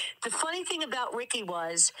him. The funny thing about Ricky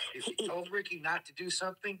was... If he told Ricky not to do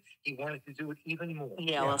something, he wanted to do it even more.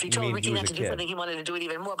 Yeah, well, if he told Ricky not to do something, he wanted to do it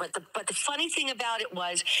even more. But the funny thing about it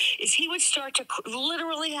is he would start to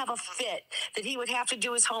literally have a fit that he would have to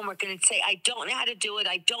do his homework and he'd say, I don't know how to do it.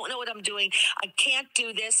 I don't know what I'm doing. I can't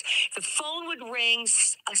do this. The phone would ring.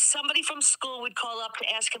 Somebody from school would call up to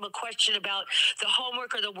ask him a question about the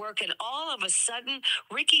homework or the work. And all of a sudden,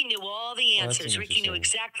 Ricky knew all the answers. Ricky knew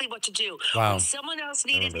exactly what to do. Wow. When someone else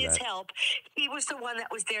needed his help, he was the one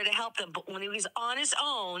that was there to help them. But when he was on his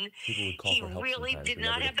own, he really did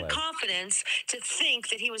not have the confidence to think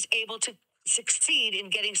that he was able to succeed in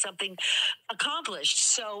getting something accomplished.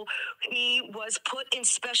 So he was put in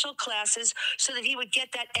special classes so that he would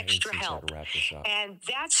get that extra help. And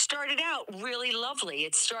that started out really lovely.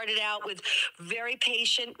 It started out with very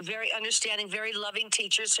patient, very understanding, very loving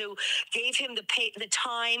teachers who gave him the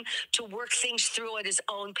time to work things through at his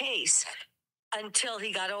own pace until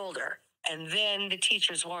he got older. And then the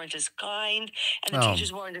teachers weren't as kind, and the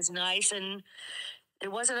teachers weren't as nice, and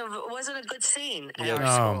it wasn't a good scene at our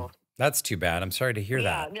school. That's too bad. I'm sorry to hear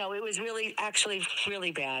that. Yeah, no, it was actually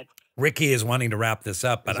really bad. Ricky is wanting to wrap this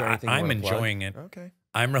up, but I'm enjoying it. Okay.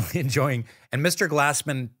 I'm really enjoying. And Mr.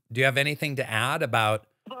 Glassman, do you have anything to add about?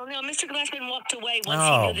 Well, no, Mr. Glassman walked away once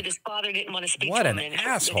he knew that his father didn't want to speak to him. What an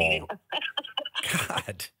asshole.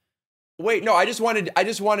 God. Wait, no, I just wanted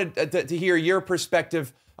to hear your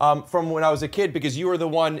perspective from when I was a kid, because you were the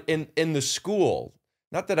one in the school.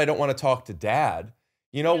 Not that I don't want to talk to Dad.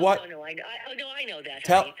 You know what? No, I know that.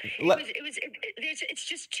 It's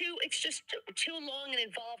just too long and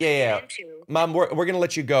involved. Yeah. Mom, we're gonna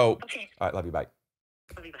let you go. Okay. All right, love you. Bye.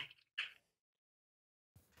 Love you. Bye.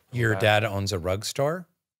 Your dad owns a rug store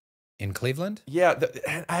in Cleveland? Yeah,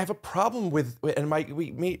 I have a problem with, and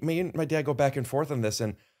me and my dad go back and forth on this,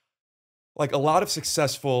 and like a lot of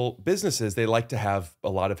successful businesses, they like to have a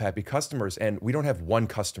lot of happy customers, and we don't have one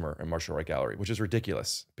customer at Marshall Rug Gallery, which is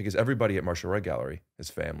ridiculous because everybody at Marshall Rug Gallery is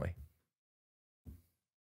family.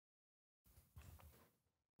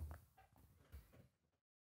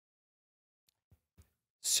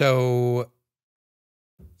 So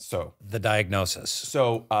the diagnosis.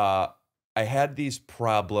 So I had these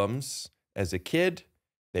problems as a kid.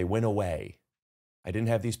 They went away. I didn't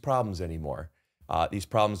have these problems anymore. These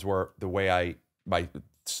problems were the way my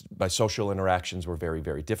social interactions were very,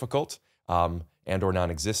 very difficult and or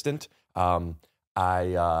non-existent.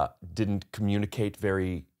 I didn't communicate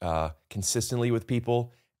very consistently with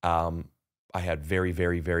people. I had very,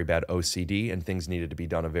 very, very bad OCD, and things needed to be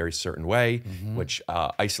done a very certain way, which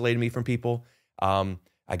isolated me from people.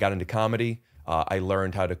 I got into comedy. I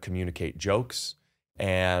learned how to communicate jokes,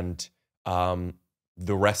 and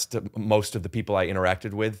most of the people I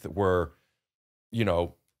interacted with were,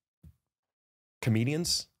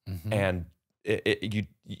 comedians, and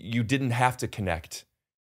you didn't have to connect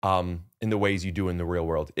in the ways you do in the real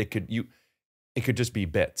world. It could just be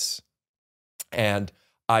bits, and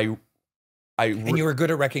and you were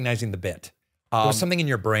good at recognizing the bit. There was something in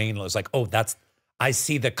your brain that was like, oh, I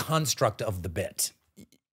see the construct of the bit.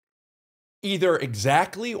 Either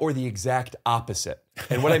exactly or the exact opposite.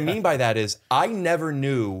 And what I mean by that is I never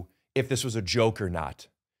knew if this was a joke or not.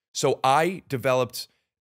 So I developed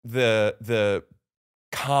the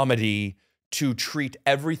comedy to treat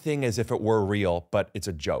everything as if it were real, but it's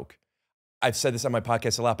a joke. I've said this on my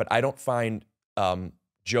podcast a lot, but I don't find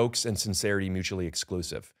jokes and sincerity mutually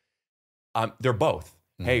exclusive. They're both.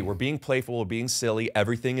 Hey, we're being playful, we're being silly.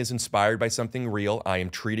 Everything is inspired by something real. I am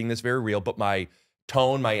treating this very real, but my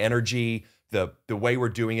tone, my energy, the way we're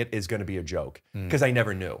doing it is going to be a joke because I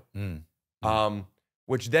never knew.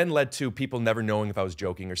 Which then led to people never knowing if I was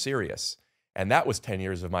joking or serious. And that was 10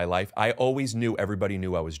 years of my life. I always knew everybody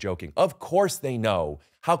knew I was joking. Of course they know.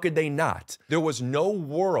 How could they not? There was no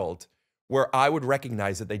world where I would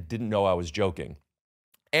recognize that they didn't know I was joking.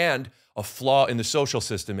 And a flaw in the social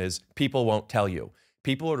system is people won't tell you.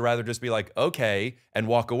 People would rather just be like, okay, and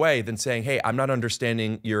walk away than saying, hey, I'm not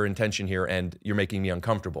understanding your intention here and you're making me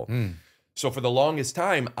uncomfortable. So for the longest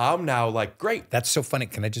time, I'm now like, great. That's so funny.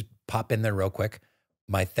 Can I just pop in there real quick?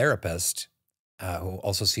 My therapist, who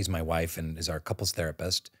also sees my wife and is our couples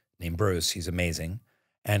therapist, named Bruce, he's amazing.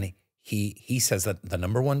 And he says that the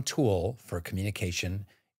 #1 tool for communication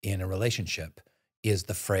in a relationship is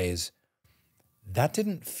the phrase, that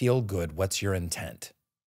didn't feel good, what's your intent?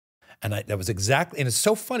 And that was exactly, and it's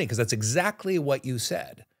so funny because that's exactly what you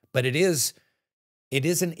said. But it is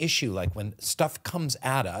an issue, like when stuff comes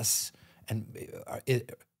at us and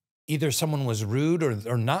either someone was rude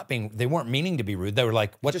or not being, they weren't meaning to be rude. They were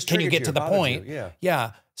like, what, Just can you get to the point? Yeah.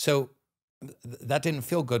 Yeah. So that didn't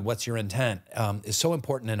feel good. What's your intent? Is so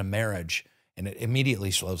important in a marriage, and it immediately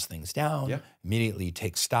slows things down, immediately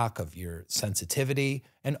takes stock of your sensitivity.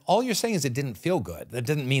 And all you're saying is it didn't feel good. That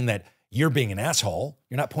didn't mean that you're being an asshole.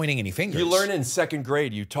 You're not pointing any fingers. You learn in 2nd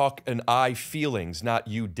grade, you talk in I feelings, not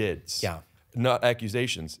you dids. Yeah. Not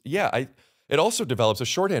accusations. Yeah, it also develops a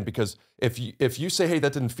shorthand because if you say, hey,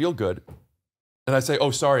 that didn't feel good, and I say,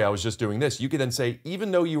 oh, sorry, I was just doing this, you could then say,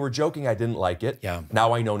 even though you were joking, I didn't like it. Yeah.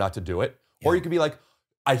 Now I know not to do it. Yeah. Or you could be like,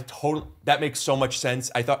 that makes so much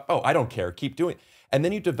sense. I thought, oh, I don't care, keep doing it. And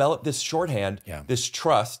then you develop this shorthand, this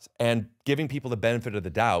trust, and giving people the benefit of the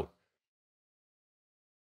doubt.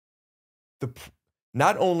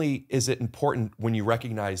 Not only is it important when you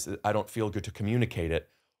recognize that I don't feel good to communicate it,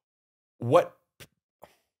 what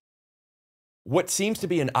seems to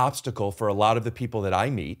be an obstacle for a lot of the people that I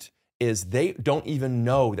meet is they don't even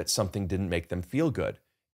know that something didn't make them feel good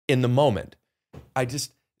in the moment.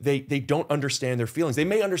 They don't understand their feelings. They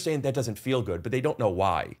may understand that doesn't feel good, but they don't know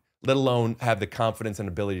why, let alone have the confidence and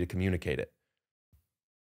ability to communicate it.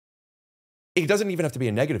 It doesn't even have to be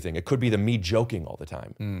a negative thing. It could be the me joking all the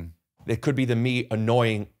time. It could be the me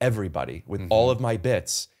annoying everybody with all of my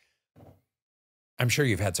bits. I'm sure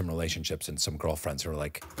you've had some relationships and some girlfriends who are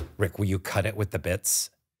like, Rick, will you cut it with the bits?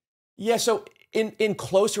 Yeah, so in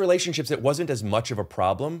close relationships, it wasn't as much of a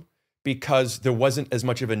problem because there wasn't as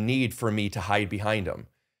much of a need for me to hide behind them.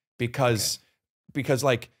 Because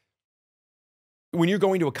like, when you're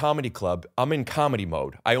going to a comedy club, I'm in comedy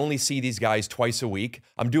mode. I only see these guys twice a week.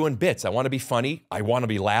 I'm doing bits. I want to be funny. I want to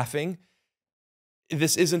be laughing.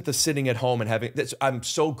 This isn't the sitting at home and having this. I'm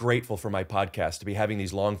so grateful for my podcast to be having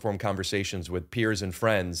these long form conversations with peers and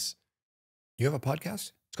friends. You have a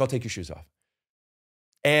podcast? It's called Take Your Shoes Off.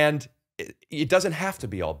 And it doesn't have to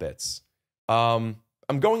be all bits. I'm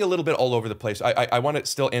going a little bit all over the place. I want to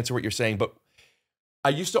still answer what you're saying, but I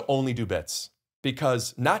used to only do bits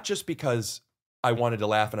because, not just because I wanted to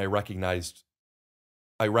laugh and I recognized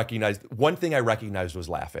one thing I recognized was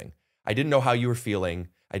laughing. I didn't know how you were feeling.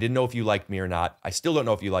 I didn't know if you liked me or not. I still don't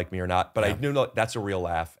know if you like me or not, but I knew that's a real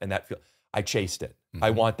laugh, and I chased it.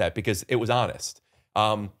 I want that because it was honest.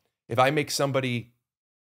 If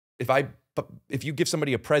you give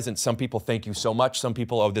somebody a present, some people thank you so much. Some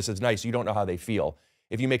people, oh, this is nice. You don't know how they feel.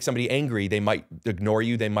 If you make somebody angry, they might ignore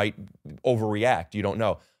you. They might overreact. You don't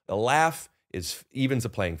know. The laugh evens the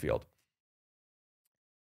playing field.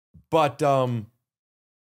 But I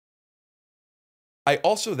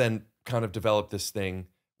also then kind of developed this thing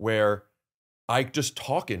where I just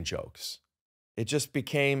talk in jokes. It's just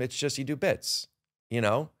you do bits, you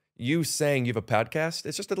know? You saying you have a podcast,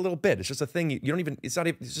 it's just a little bit. It's just a thing.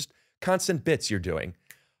 It's just constant bits you're doing.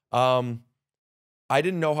 I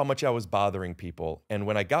didn't know how much I was bothering people. And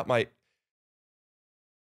when I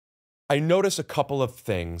noticed a couple of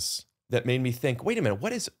things that made me think, wait a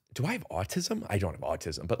minute, do I have autism? I don't have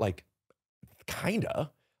autism, but like, kinda.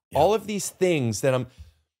 Yeah. All of these things that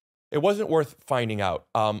it wasn't worth finding out.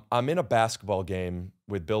 I'm in a basketball game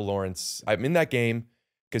with Bill Lawrence. I'm in that game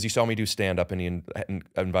because he saw me do stand-up and he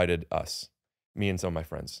invited us, me and some of my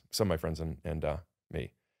friends and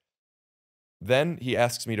me. Then he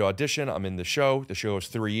asks me to audition. I'm in the show. The show is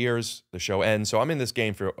 3 years. The show ends. So I'm in this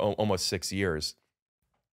game for almost 6 years.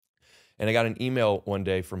 And I got an email one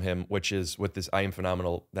day from him, which is with this I Am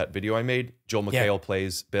Phenomenal, that video I made. Joel McHale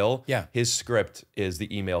plays Bill. Yeah. His script is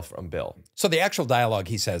the email from Bill. So the actual dialogue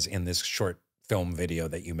he says in this short film video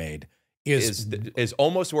that you made is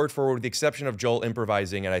almost word for word, with the exception of Joel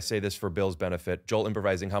improvising, and I say this for Bill's benefit, Joel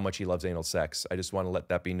improvising how much he loves anal sex. I just want to let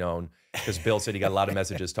that be known, because Bill said he got a lot of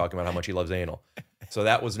messages talking about how much he loves anal. So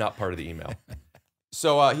that was not part of the email.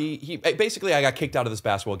 So he basically, I got kicked out of this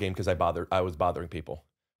basketball game because I was bothering people.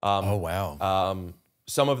 Oh, wow.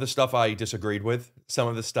 Some of the stuff I disagreed with, some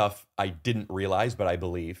of the stuff I didn't realize, but I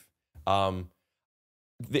believe. I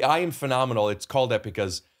am phenomenal. It's called that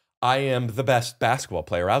because I am the best basketball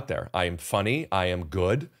player out there. I am funny. I am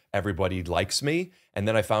good. Everybody likes me. And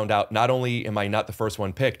then I found out not only am I not the first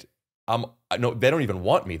one picked, no, they don't even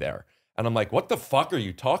want me there. And I'm like, what the fuck are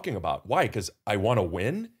you talking about? Why? Because I want to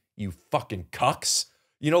win? You fucking cucks.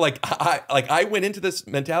 You know, like I went into this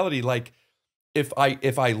mentality like, if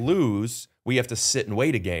I lose, we have to sit and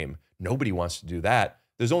wait a game. Nobody wants to do that.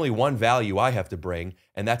 There's only one value I have to bring,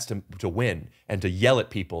 and that's to win and to yell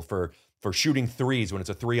at people for shooting threes when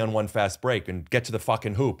it's a 3-on-1 fast break and get to the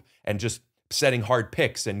fucking hoop and just setting hard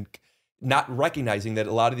picks and not recognizing that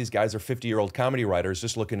a lot of these guys are 50-year-old comedy writers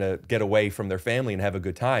just looking to get away from their family and have a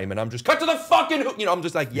good time. And I'm just, cut to the fucking hoop. You know, I'm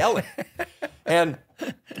just like yelling. And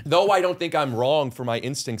though I don't think I'm wrong for my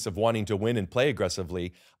instincts of wanting to win and play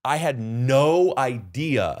aggressively, I had no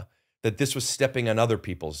idea that this was stepping on other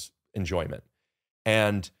people's enjoyment.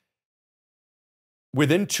 And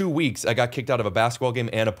within 2 weeks, I got kicked out of a basketball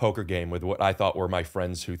game and a poker game with what I thought were my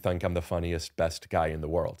friends who think I'm the funniest, best guy in the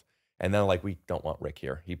world. And then like, we don't want Rick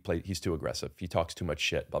here. He's too aggressive. He talks too much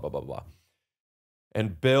shit, blah, blah, blah, blah.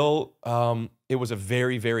 And Bill, it was a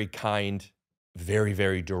very, very kind, very,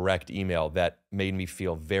 very direct email that made me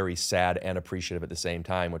feel very sad and appreciative at the same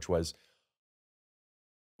time, which was,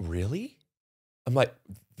 really? I'm like,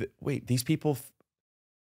 wait, these people...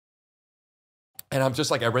 And I'm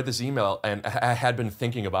just like, I read this email and I had been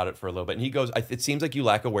thinking about it for a little bit. And he goes, it seems like you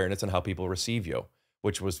lack awareness on how people receive you,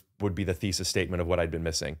 which would be the thesis statement of what I'd been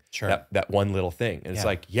missing. Sure. That one little thing. And it's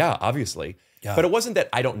like, yeah, obviously. Yeah. But it wasn't that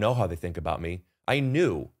I don't know how they think about me. I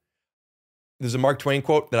knew. There's a Mark Twain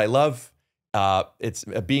quote that I love.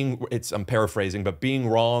 I'm paraphrasing, but being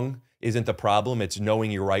wrong isn't the problem. It's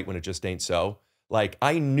knowing you're right when it just ain't so. Like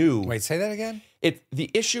I knew. Wait, say that again?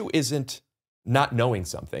 The issue isn't not knowing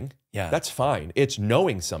something. Yeah. That's fine. It's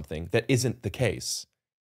knowing something that isn't the case.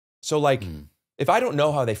 So like, if I don't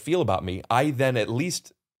know how they feel about me, I then at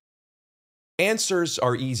least, answers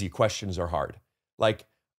are easy, questions are hard. Like,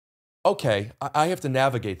 okay, I have to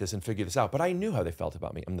navigate this and figure this out, but I knew how they felt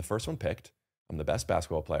about me. I'm the first one picked. I'm the best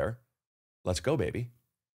basketball player. Let's go, baby.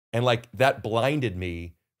 And like, that blinded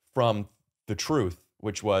me from the truth,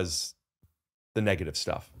 which was the negative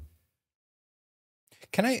stuff.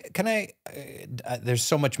 Can I? There's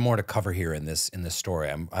so much more to cover here in this story.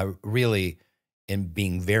 I really am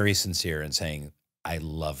being very sincere and saying I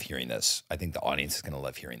love hearing this. I think the audience is going to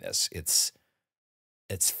love hearing this. It's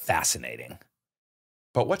fascinating.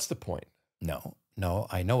 But what's the point? No,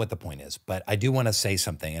 I know what the point is, but I do want to say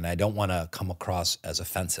something, and I don't want to come across as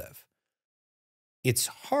offensive. It's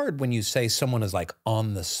hard when you say someone is like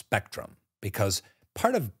on the spectrum, because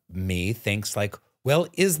part of me thinks like, well,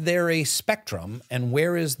 is there a spectrum and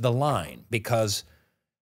where is the line? Because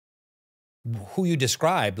who you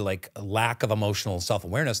described, like a lack of emotional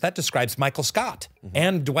self-awareness, that describes Michael Scott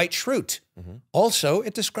and Dwight Schrute. Also,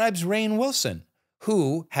 it describes Rainn Wilson,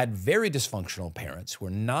 who had very dysfunctional parents who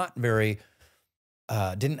were not very,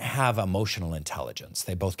 didn't have emotional intelligence.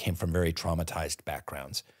 They both came from very traumatized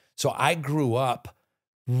backgrounds. So I grew up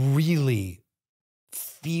really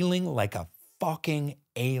feeling like a fucking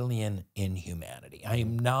alien in humanity. I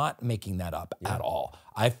am not making that up at all.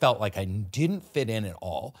 I felt like I didn't fit in at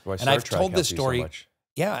all. And I've told this story.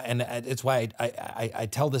 Yeah, and it's why I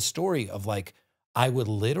tell this story of like, I would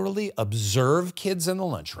literally observe kids in the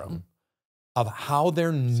lunchroom of how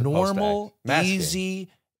they're normal,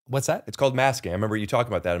 easy. What's that? It's called masking. I remember you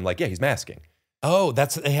talking about that. I'm like, yeah, he's masking. Oh,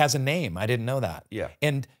 it has a name. I didn't know that. Yeah.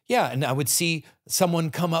 And I would see someone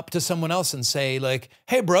come up to someone else and say like,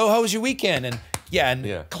 hey bro, how was your weekend? And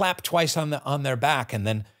clap twice on their back. And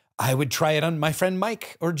then I would try it on my friend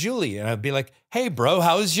Mike or Julie. And I'd be like, hey bro,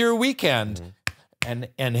 how was your weekend? And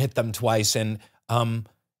hit them twice. And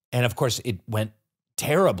of course it went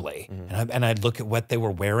terribly. And I'd look at what they were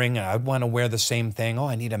wearing and I'd want to wear the same thing. Oh,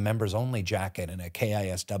 I need a members only jacket and a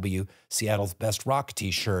KISW Seattle's Best Rock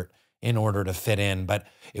t-shirt in order to fit in. But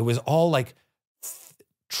it was all like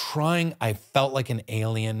I felt like an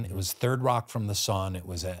alien. It was Third Rock from the Sun. It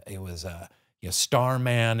was a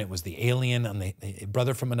Starman. It was the alien on the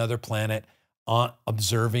brother from another planet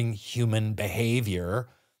observing human behavior.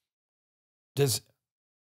 And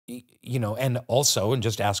also, and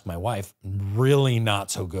just ask my wife, really not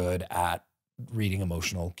so good at reading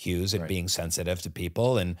emotional cues and being sensitive to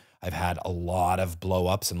people. And I've had a lot of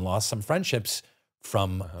blow-ups and lost some friendships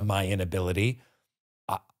from my inability.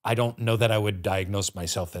 I don't know that I would diagnose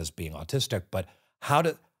myself as being autistic, but how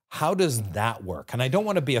does that work? And I don't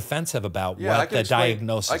want to be offensive about what the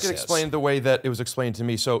diagnosis is. I can explain the way that it was explained to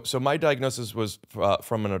me. So my diagnosis was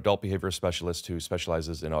from an adult behavior specialist who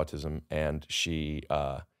specializes in autism, and she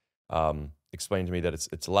explained to me that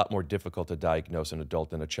it's a lot more difficult to diagnose an adult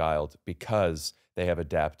than a child because they have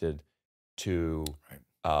adapted to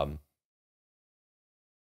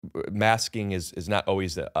masking is not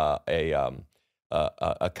always a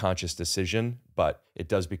conscious decision, but it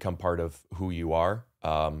does become part of who you are.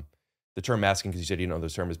 The term masking, because you said, you know, the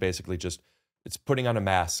term is basically just, it's putting on a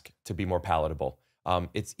mask to be more palatable.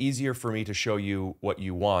 It's easier for me to show you what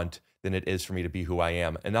you want than it is for me to be who I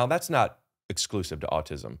am. And now that's not exclusive to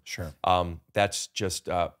autism. Sure. That's just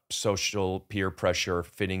social peer pressure,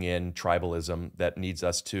 fitting in, tribalism that needs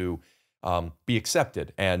us to be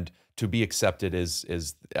accepted. And to be accepted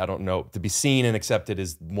is I don't know, to be seen and accepted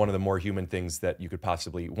is one of the more human things that you could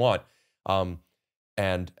possibly want.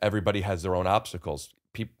 And everybody has their own obstacles.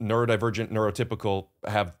 Neurodivergent, neurotypical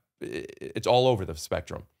it's all over the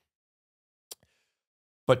spectrum.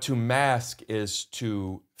 But to mask is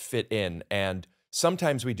to fit in. And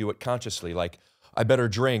sometimes we do it consciously, like, I better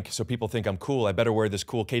drink so people think I'm cool. I better wear this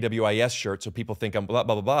cool KWIS shirt so people think I'm blah,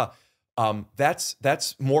 blah, blah, blah.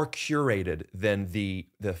 That's more curated than the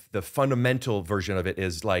fundamental version of it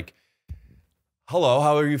is like, hello,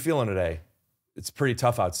 how are you feeling today? It's pretty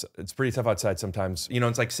tough outside. It's pretty tough outside sometimes. You know,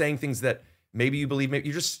 it's like saying things that maybe you believe, maybe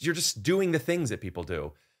you're just doing the things that people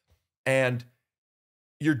do. And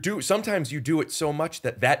sometimes you do it so much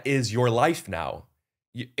that is your life now.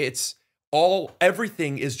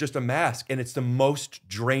 Everything is just a mask, and it's the most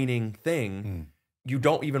draining thing. You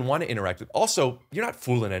don't even want to interact with. Also, you're not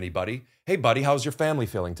fooling anybody. Hey, buddy, how's your family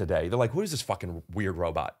feeling today? They're like, who is this fucking weird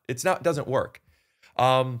robot? It doesn't work.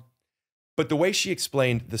 But the way she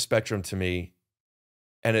explained the spectrum to me,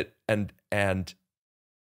 and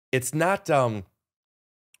it's not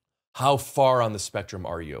how far on the spectrum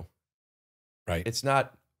are you? Right. It's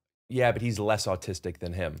not, yeah, but he's less autistic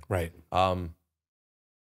than him. Right.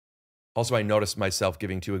 Also, I noticed myself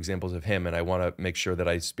giving 2 examples of him, and I want to make sure that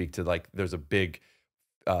I speak to, like, there's a big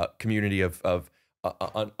community of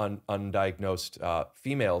undiagnosed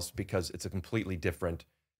females, because it's a completely different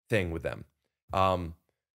thing with them.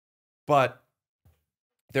 But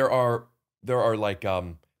there are like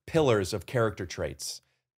pillars of character traits,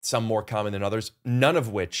 some more common than others, none of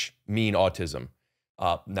which mean autism.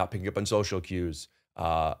 Not picking up on social cues,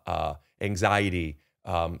 anxiety,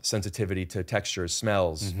 sensitivity to textures,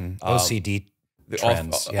 smells, OCD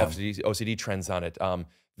trends, OCD trends on it.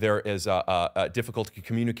 There is difficulty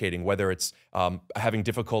communicating, whether it's having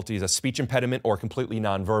difficulties, a speech impediment, or completely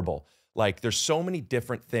nonverbal. Like, there's so many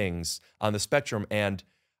different things on the spectrum. And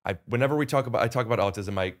whenever I talk about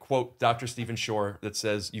autism, I quote Dr. Stephen Shore that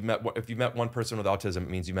says, if you met one person with autism, it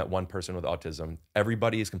means you met one person with autism.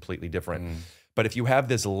 Everybody is completely different. But if you have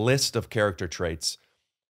this list of character traits,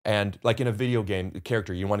 and like in a video game, the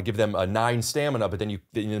character, you want to give them a 9 stamina, but then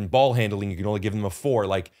in ball handling, you can only give them a 4.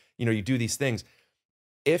 Like, you know, you do these things.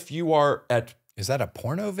 If you are at... Is that a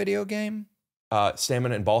porno video game?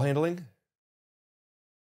 Stamina and ball handling?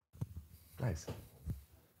 Nice.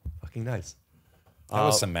 Fucking nice. That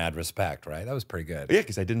was some mad respect, right? That was pretty good. Yeah,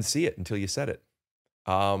 because I didn't see it until you said it.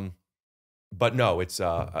 But no, it's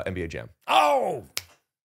NBA Jam. Oh!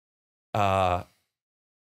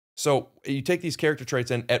 So you take these character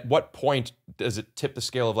traits, and at what point does it tip the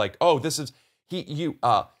scale of like, oh,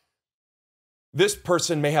 this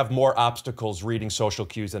person may have more obstacles reading social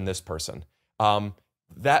cues than this person.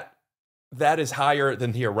 That is higher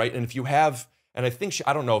than here, right? And if you have, and I think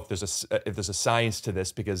I don't know if there's a science to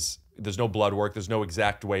this, because there's no blood work, there's no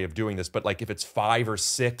exact way of doing this, but like if it's 5 or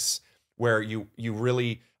 6 where you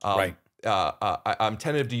really right. I'm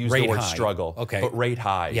tentative to use the word struggle, okay, but rate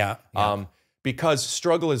high. Yeah. Because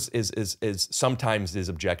struggle is sometimes is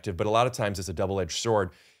objective, but a lot of times it's a double-edged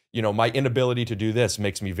sword. You know, my inability to do this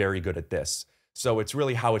makes me very good at this. So it's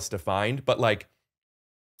really how it's defined. But like,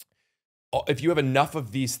 if you have enough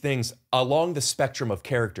of these things along the spectrum of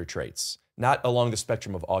character traits, not along the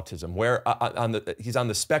spectrum of autism, where he's on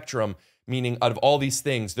the spectrum, meaning out of all these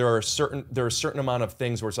things, there are a certain amount of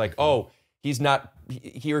things where it's like, oh,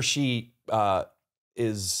 he or she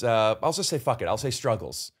is, I'll just say fuck it, I'll say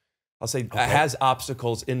struggles. I'll say has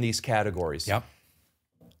obstacles in these categories. Yep.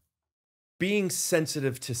 Being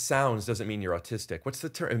sensitive to sounds doesn't mean you're autistic. What's the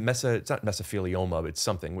term? It's not mesothelioma, it's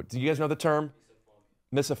something. Do you guys know the term?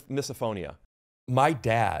 Misophonia. My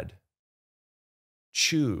dad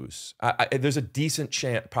choose. There's a decent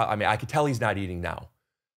chance. I mean, I could tell he's not eating now.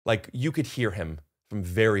 Like you could hear him from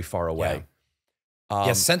very far away.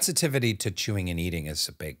 Yeah, sensitivity to chewing and eating is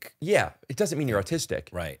a big. Yeah, it doesn't mean you're autistic.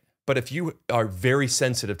 Right. But if you are very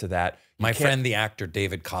sensitive to that, my friend, the actor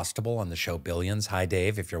David Costable on the show Billions. Hi,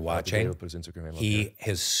 Dave, if you're watching. David put his Instagram he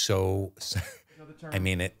is so. I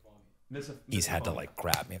mean it. He's had to like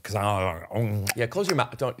grab me because yeah, close your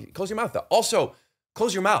mouth. Don't close your mouth though. Also,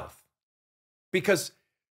 close your mouth because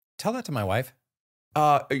tell that to my wife.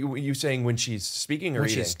 Are you saying when she's speaking or when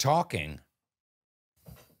eating? She's talking.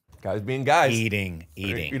 Guys being guys. Eating.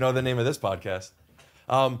 You know the name of this podcast.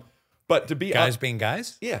 But to be guys being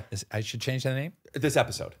guys. Yeah, I should change the name. This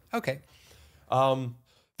episode. Okay.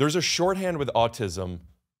 There's a shorthand with autism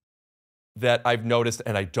that I've noticed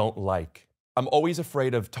and I don't like. I'm always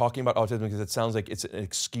afraid of talking about autism because it sounds like it's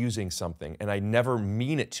excusing something, and I never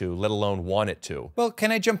mean it to, let alone want it to. Well,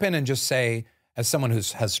 can I jump in and just say, as someone who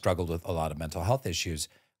has struggled with a lot of mental health issues,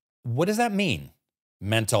 what does that mean?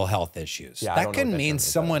 Mental health issues. Yeah, that can mean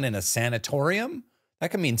someone in a sanatorium.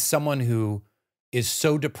 That can mean someone who is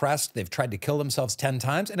so depressed they've tried to kill themselves 10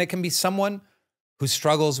 times, and it can be someone who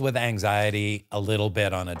struggles with anxiety a little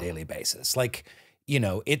bit on a daily basis. Like, you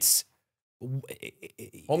know, it's.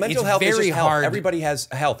 Well, mental health is just health. Everybody has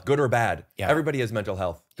health, good or bad. Yeah. Everybody has mental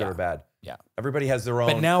health, good or bad. Yeah. Everybody has their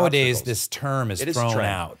own. But nowadays, this term is thrown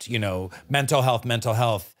out. You know, mental health,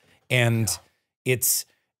 and it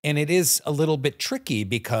is a little bit tricky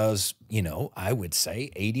because, you know, I would say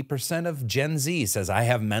 80% of Gen Z says I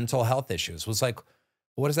have mental health issues. Was like,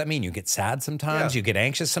 what does that mean? You get sad sometimes, you get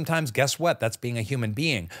anxious sometimes. Guess what? That's being a human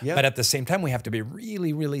being. Yeah. But at the same time, we have to be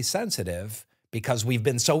really, really sensitive. Because we've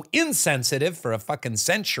been so insensitive for a fucking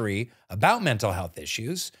century about mental health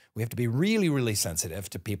issues. We have to be really, really sensitive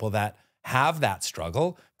to people that have that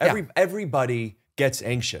struggle. Everybody gets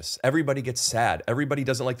anxious. Everybody gets sad. Everybody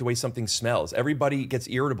doesn't like the way something smells. Everybody gets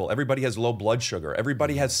irritable. Everybody has low blood sugar.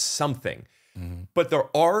 Everybody has something. But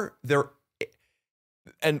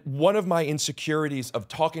and one of my insecurities of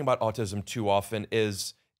talking about autism too often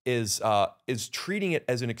is treating it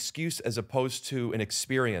as an excuse as opposed to an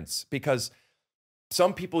experience, because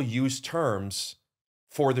some people use terms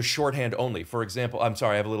for the shorthand only. For example, I'm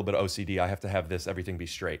sorry, I have a little bit of OCD. I have to have everything be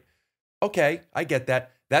straight. Okay, I get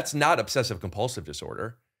that. That's not obsessive compulsive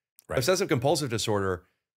disorder. Right. Obsessive compulsive disorder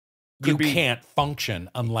you can't function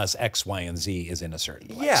unless X, Y, and Z is in a certain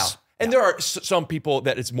place. Yeah, and there are some people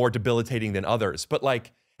that it's more debilitating than others. But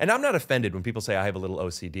like, and I'm not offended when people say I have a little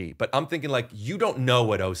OCD, but I'm thinking like, you don't know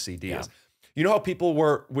what OCD is. You know how people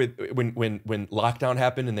were when lockdown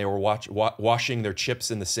happened and they were washing their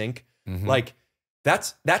chips in the sink? Like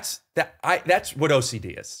that's what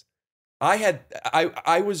OCD is. I had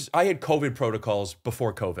COVID protocols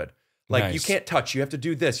before COVID. Like you can't touch, you have to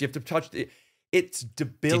do this, you have to touch. It's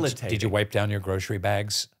debilitating. Did you wipe down your grocery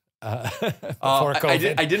bags before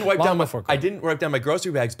COVID? I didn't wipe down my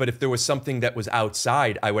grocery bags, but if there was something that was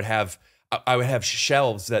outside, I would have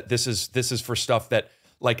shelves that this is for stuff that,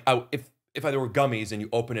 like, if there were gummies and you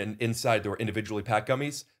open it and inside there were individually packed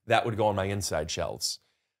gummies, that would go on my inside shelves.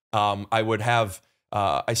 I would have,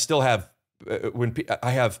 I still have,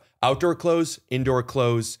 I have outdoor clothes, indoor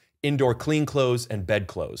clean clothes, and bed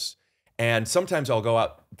clothes. And sometimes I'll go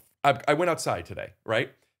out. I went outside today,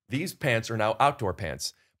 right? These pants are now outdoor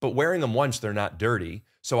pants, but wearing them once, they're not dirty.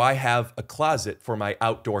 So I have a closet for my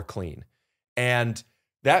outdoor clean. And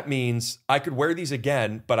that means I could wear these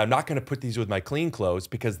again, but I'm not going to put these with my clean clothes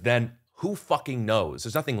because then who fucking knows?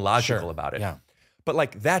 There's nothing logical about it. Yeah. But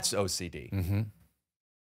like, that's OCD.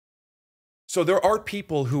 So there are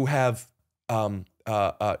people who have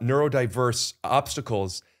neurodiverse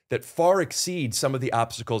obstacles that far exceed some of the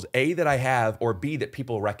obstacles, A, that I have, or B, that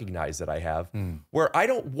people recognize that I have, where I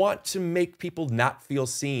don't want to make people not feel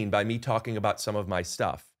seen by me talking about some of my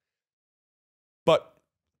stuff. But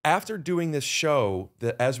after doing this show,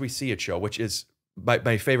 the As We See It show, which is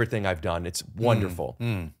my favorite thing I've done, it's wonderful.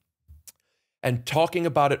 And talking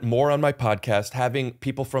about it more on my podcast, having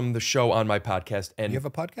people from the show on my podcast. And you have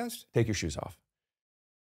a podcast? Take your shoes off.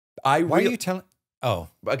 Why are you telling? Oh,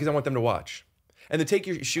 because I want them to watch. And the take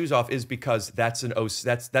your shoes off is because that's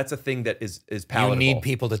a thing that is palatable. You need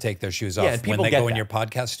people to take their shoes off when they go in your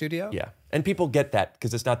podcast studio? Yeah. And people get that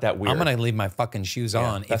because it's not that weird. I'm going to leave my fucking shoes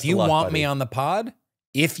on. If you want me on the pod,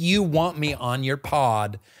 if you want me on your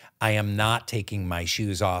pod, I am not taking my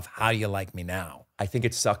shoes off. How do you like me now? I think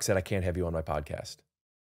it sucks that I can't have you on my podcast.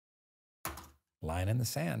 Line in the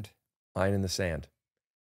sand. Line in the sand.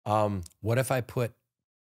 What if I put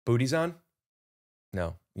booties on?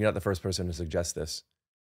 No, you're not the first person to suggest this.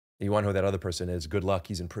 You want to know who that other person is? Good luck.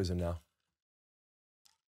 He's in prison now.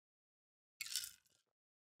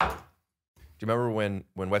 Do you remember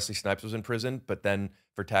when Wesley Snipes was in prison, but then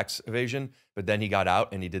for tax evasion, but then he got out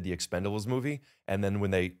and he did the Expendables movie, and then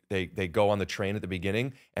when they go on the train at the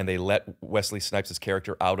beginning and they let Wesley Snipes'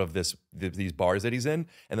 character out of these bars that he's in,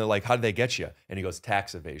 and they're like, "How did they get you?" And he goes,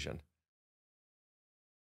 "Tax evasion."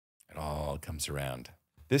 It all comes around.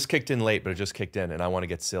 This kicked in late, but it just kicked in, and I want to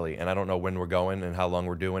get silly. And I don't know when we're going and how long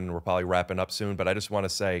we're doing, and we're probably wrapping up soon, but I just want to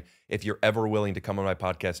say, if you're ever willing to come on my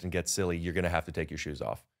podcast and get silly, you're going to have to take your shoes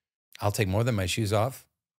off. I'll take more than my shoes off.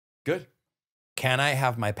 Good. Can I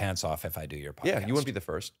have my pants off if I do your podcast? Yeah, you wouldn't be the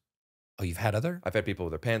first. Oh, you've had other? I've had people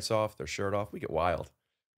with their pants off, their shirt off. We get wild.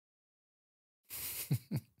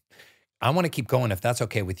 I want to keep going if that's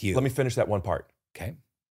okay with you. Let me finish that one part. Okay.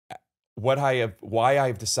 Why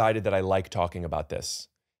I've decided that I like talking about this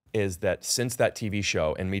is that since that TV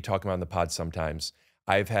show and me talking about it on the pod sometimes,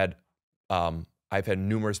 I've had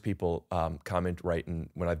numerous people comment, write, and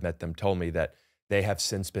when I've met them, told me that they have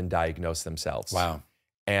since been diagnosed themselves. Wow.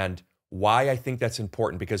 And why I think that's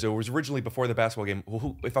important, because it was originally before the basketball game.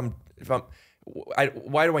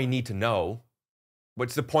 Why do I need to know?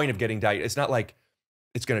 What's the point of getting diagnosed? It's not like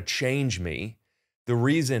it's going to change me. The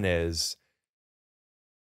reason is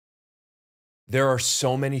there are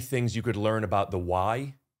so many things you could learn about the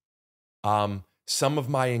why. Some of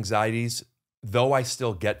my anxieties, though I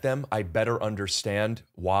still get them, I better understand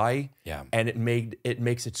why. Yeah. And it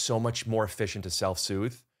makes it so much more efficient to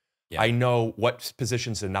self-soothe. Yeah. I know what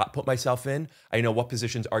positions to not put myself in. I know what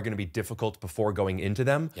positions are going to be difficult before going into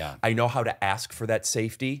them. Yeah. I know how to ask for that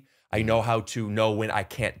safety. I know how to know when I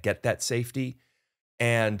can't get that safety.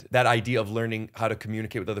 And that idea of learning how to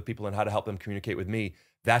communicate with other people and how to help them communicate with me,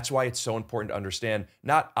 that's why it's so important to understand,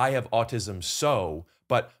 not I have autism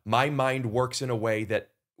but my mind works in a way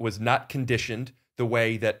that was not conditioned the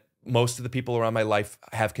way that most of the people around my life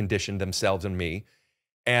have conditioned themselves and me.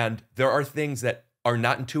 And there are things that are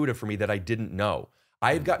not intuitive for me that I didn't know.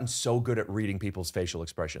 I have gotten so good at reading people's facial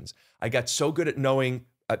expressions. I got so good at knowing,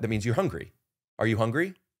 that means you're hungry. Are you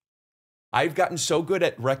hungry? I've gotten so good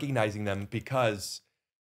at recognizing them because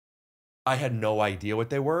I had no idea what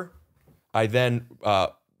they were. I then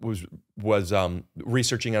was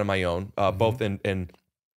researching on my own, both in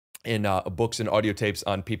books and audio tapes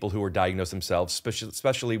on people who were diagnosed themselves,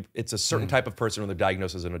 especially it's a certain type of person when they're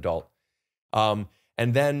diagnosed as an adult.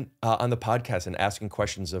 And then on the podcast and asking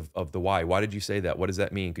questions of the why. Why did you say that? What does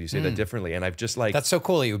that mean? Could you say that differently? And I've just like... That's so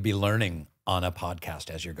cool that you would be learning on a podcast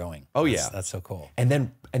as you're going. Oh, yeah. That's so cool. And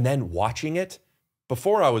then watching it,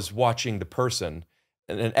 before I was watching the person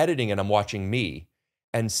and editing and I'm watching me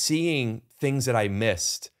and seeing things that I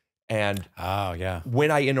missed and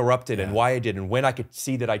when I interrupted and why I did and when I could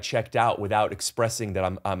see that I checked out without expressing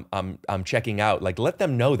that I'm checking out. Like, let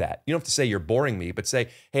them know that. You don't have to say you're boring me, but say,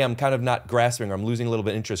 hey, I'm kind of not grasping or I'm losing a little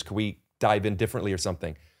bit of interest. Could we dive in differently or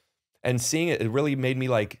something? And seeing it, it really made me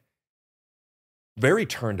like very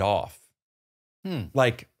turned off.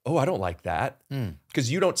 Like, oh, I don't like that.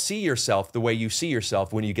 Because you don't see yourself the way you see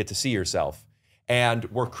yourself when you get to see yourself. And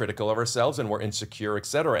we're critical of ourselves and we're insecure, et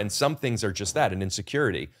cetera. And some things are just that, an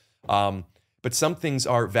insecurity. But some things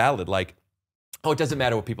are valid, like, oh, it doesn't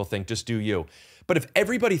matter what people think, just do you. But if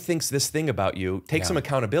everybody thinks this thing about you, take some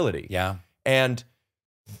accountability. Yeah. And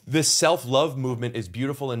this self-love movement is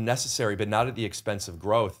beautiful and necessary, but not at the expense of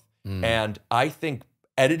growth. And I think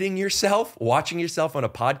editing yourself, watching yourself on a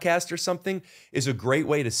podcast or something is a great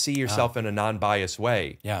way to see yourself in a non-biased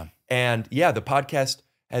way. Yeah. And yeah, the podcast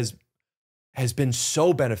has been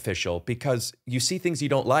so beneficial because you see things you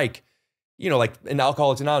don't like. You know, like in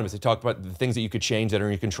Alcoholics Anonymous, they talk about the things that you could change that are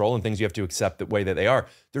in your control and things you have to accept the way that they are.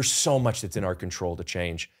 There's so much that's in our control to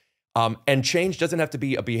change. And change doesn't have to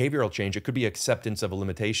be a behavioral change. It could be acceptance of a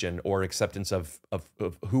limitation or acceptance of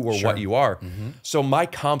who or what you are. So my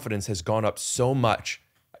confidence has gone up so much.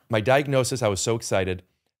 My diagnosis, I was so excited.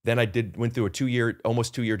 Then I went through a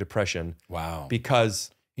almost 2 year depression. Wow. Because...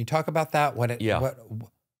 Can you talk about that? What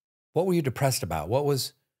were you depressed about? What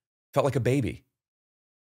was... Felt like a baby.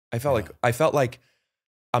 I felt like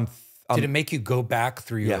I'm did it make you go back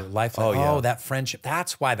through your life? Like, that friendship.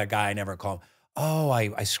 That's why the guy never called. Oh,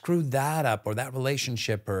 I screwed that up, or that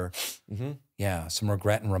relationship, or some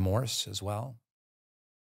regret and remorse as well.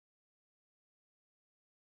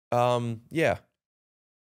 Yeah.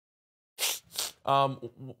 I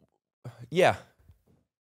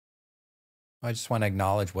just want to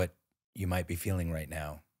acknowledge what you might be feeling right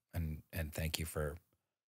now, and thank you for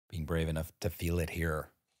being brave enough to feel it here.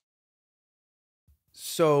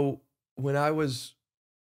 So when I was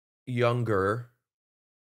younger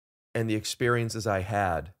and the experiences I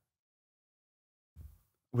had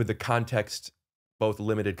with the context, both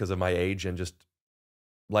limited because of my age and just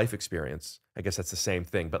life experience. I guess that's the same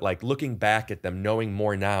thing. But like looking back at them, knowing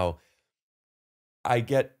more now, I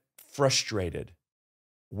get frustrated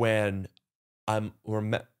when I'm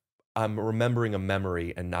remembering a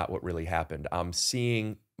memory and not what really happened. I'm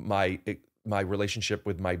seeing my relationship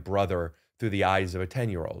with my brother through the eyes of a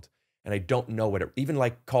 10-year-old. And I don't know what it, even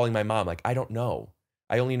like calling my mom, like, I don't know.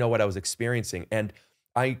 I only know what I was experiencing. And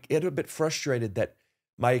I get a bit frustrated that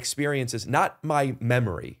my experience is not my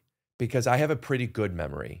memory, because I have a pretty good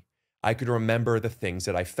memory. I could remember the things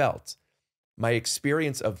that I felt. My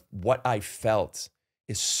experience of what I felt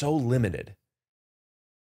is so limited.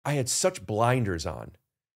 I had such blinders on.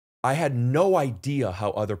 I had no idea how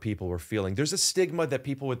other people were feeling. There's a stigma that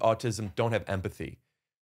people with autism don't have empathy,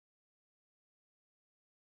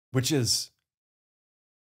 which is,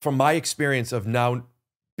 from my experience of now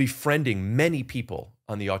befriending many people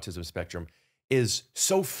on the autism spectrum, is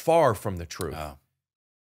so far from the truth. Oh.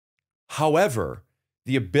 However,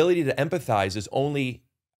 the ability to empathize is only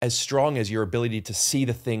as strong as your ability to see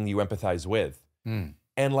the thing you empathize with. And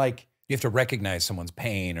like, you have to recognize someone's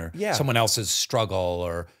pain or someone else's struggle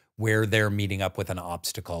or where they're meeting up with an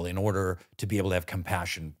obstacle in order to be able to have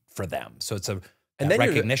compassion for them. So it's a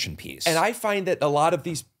recognition piece. And I find that a lot of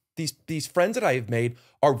these friends that I have made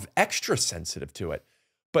are extra sensitive to it.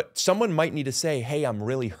 But someone might need to say, hey, I'm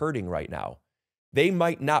really hurting right now. They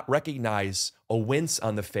might not recognize a wince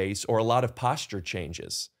on the face or a lot of posture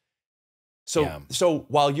changes. So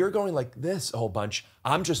while you're going like this a whole bunch,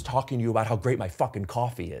 I'm just talking to you about how great my fucking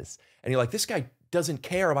coffee is. And you're like, this guy doesn't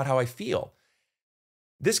care about how I feel.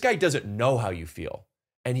 This guy doesn't know how you feel.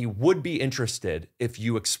 And he would be interested if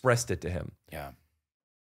you expressed it to him. Yeah.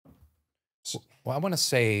 Well, I want to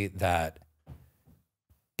say that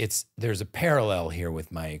there's a parallel here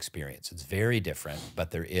with my experience. It's very different, but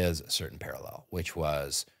there is a certain parallel, which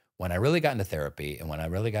was when I really got into therapy and when I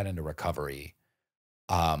really got into recovery,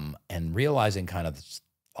 and realizing kind of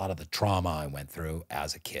a lot of the trauma I went through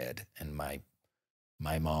as a kid. And my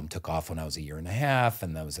mom took off when I was 1.5 years,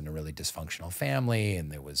 and I was in a really dysfunctional family,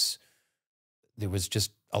 and there was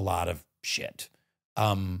just a lot of shit.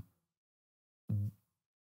 When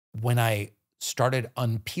I started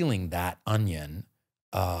unpeeling that onion,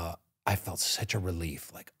 I felt such a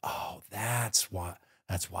relief. Like, oh, that's why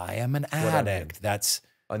I'm an addict. That's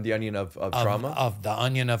on the onion of trauma? Of the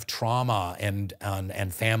onion of trauma and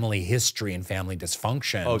family history and family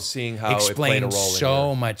dysfunction. Oh, seeing how it played a role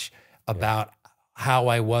so much about how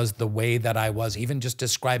I was the way that I was, even just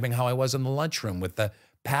describing how I was in the lunchroom with the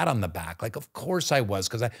pat on the back. Like, of course I was,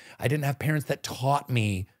 because I didn't have parents that taught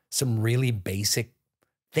me some really basic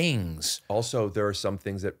things. Also, there are some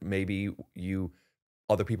things that maybe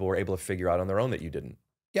other people were able to figure out on their own that you didn't.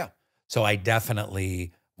 Yeah. So I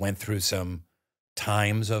definitely went through some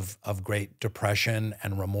times of great depression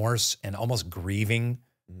and remorse and almost grieving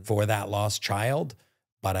for that lost child.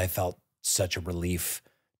 But I felt such a relief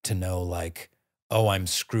to know, like, oh, I'm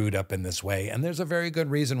screwed up in this way. And there's a very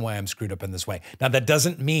good reason why I'm screwed up in this way. Now, that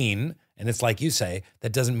doesn't mean, and it's like you say,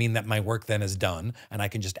 that doesn't mean that my work then is done and I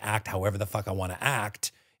can just act however the fuck I want to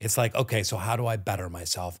act. It's like, okay, so how do I better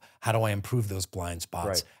myself? How do I improve those blind spots?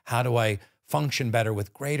 Right. How do I function better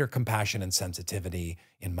with greater compassion and sensitivity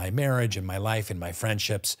in my marriage, in my life, in my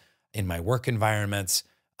friendships, in my work environments?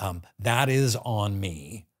 That is on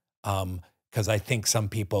me, because I think some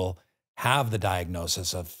people have the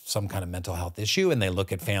diagnosis of some kind of mental health issue and they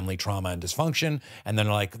look at family trauma and dysfunction and then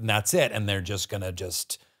they're like, that's it. And they're just going to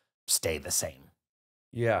just stay the same.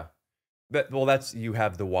 Yeah. That's, you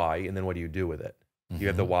have the why, and then what do you do with it? You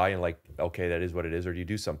have the why and like, okay, that is what it is, or do you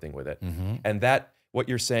do something with it? And that, what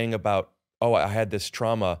you're saying about, oh, I had this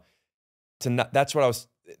trauma, that's what I was,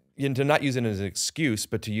 to not use it as an excuse,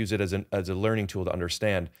 but to use it as a learning tool to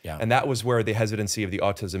understand. Yeah. And that was where the hesitancy of the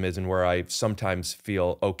autism is, and where I sometimes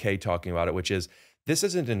feel okay talking about it, which is, this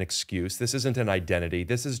isn't an excuse, this isn't an identity,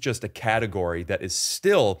 this is just a category that is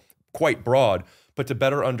still quite broad, but to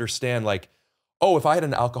better understand, like, oh, if I had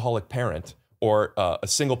an alcoholic parent or a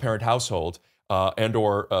single parent household, and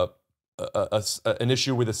or an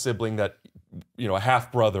issue with a sibling that, you know, a half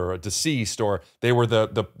brother, or a deceased, or they were the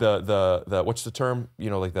what's the term? You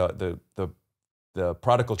know, like the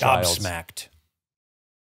prodigal child. Gobsmacked.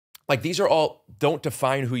 Like, these are all, don't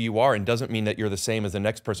define who you are, and doesn't mean that you're the same as the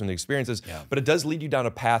next person that experiences, but it does lead you down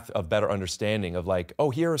a path of better understanding of, like,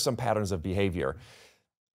 oh, here are some patterns of behavior.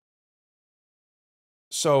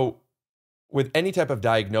 So with any type of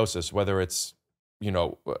diagnosis, whether it's, you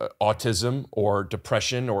know, autism or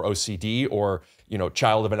depression or OCD or, you know,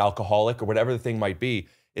 child of an alcoholic or whatever the thing might be,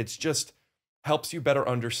 it's just helps you better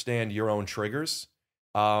understand your own triggers.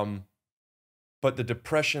 But the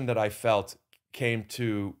depression that I felt came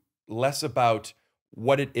to less about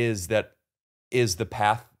what it is that is the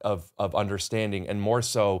path of understanding, and more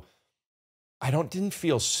so, didn't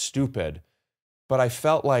feel stupid, but I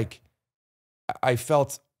felt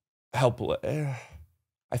helpless.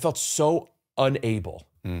 I felt so unable.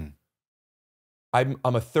 Mm. I'm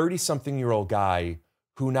a 30-something-year-old guy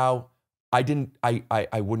who now I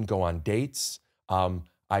wouldn't go on dates. I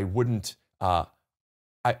wouldn't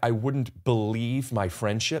believe my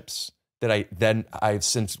friendships that I've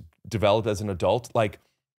since developed as an adult. Like,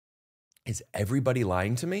 is everybody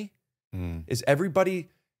lying to me? Mm. Is everybody,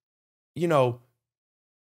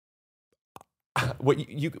 what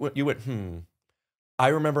you went, I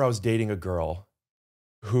remember I was dating a girl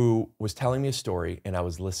who was telling me a story and I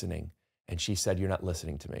was listening, and she said, "You're not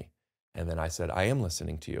listening to me." And then I said, "I am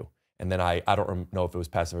listening to you." And then I don't know if it was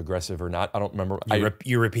passive aggressive or not. I don't remember.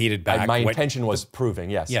 You repeated back. My intention was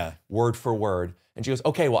proving, yes. Yeah. Word for word. And she goes,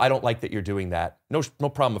 "Okay, well, I don't like that you're doing that." No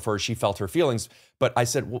problem for her. She felt her feelings. But I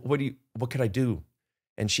said, "What could I do?"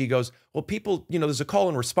 And she goes, "Well, people, there's a call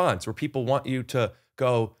and response where people want you to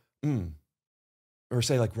go, or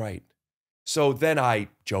say like, right." So then I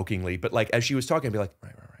jokingly, but like as she was talking, I'd be like,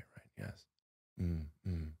 right, yes.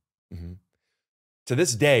 Mm-hmm. To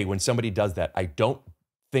this day, when somebody does that, I don't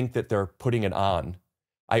think that they're putting it on.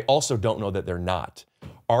 I also don't know that they're not.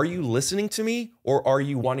 Are you listening to me, or are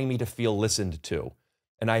you wanting me to feel listened to?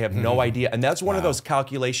 And I have no idea. And that's one of those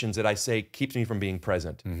calculations that I say keeps me from being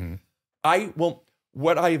present.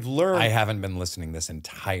 What I've learned. I haven't been listening this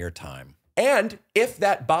entire time. And if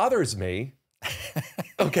that bothers me,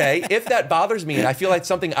 okay, if that bothers me and I feel like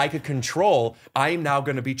something I could control, I'm now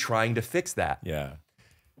going to be trying to fix that. Yeah.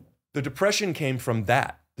 The depression came from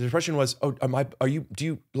that. The depression was, "Oh, are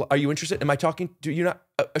you interested? Am I talking? Do you not,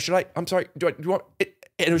 should I, I'm sorry, do you want it?"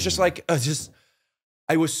 And it was just like,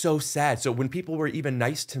 I was so sad. So when people were even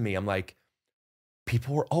nice to me, I'm like,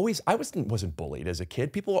 people were always, I wasn't bullied as a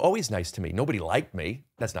kid. People were always nice to me. Nobody liked me.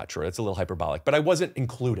 That's not true. That's a little hyperbolic, but I wasn't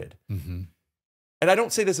included. Mm-hmm. And I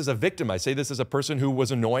don't say this as a victim. I say this as a person who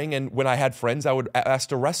was annoying. And when I had friends, I would ask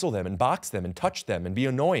to wrestle them and box them and touch them and be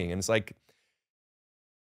annoying. And it's like,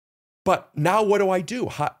 but now what do?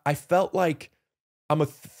 I felt like I'm a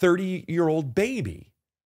 30-year-old baby.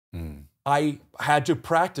 Mm. I had to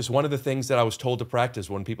practice. One of the things that I was told to practice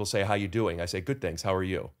when people say, "How you doing?" I say, "Good, thanks. How are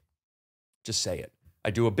you?" Just say it.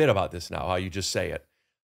 I do a bit about this now, how you just say it.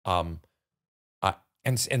 And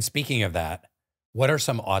speaking of that, what are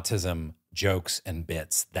some autism jokes and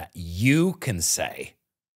bits that you can say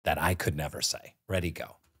that I could never say? Ready,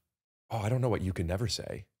 go. Oh, I don't know what you can never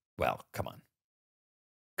say. Well, come on.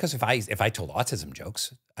 Because if I told autism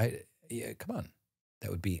jokes, come on,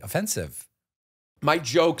 that would be offensive. My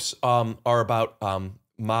jokes are about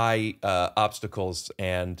my obstacles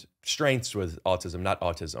and strengths with autism, not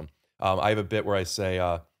autism. I have a bit where I say,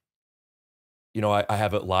 I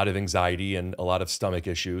have a lot of anxiety and a lot of stomach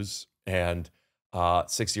issues. And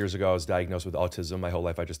 6 years ago, I was diagnosed with autism. My whole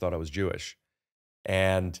life, I just thought I was Jewish.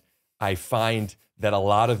 And I find that a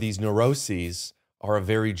lot of these neuroses are a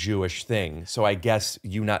very Jewish thing. So I guess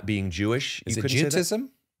you not being Jewish, is it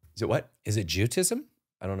Jewtism? Is it what? Is it Jewtism?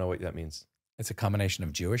 I don't know what that means. It's a combination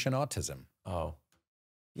of Jewish and autism. Oh.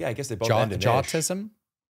 Yeah, I guess they both end in ish. Jawtism?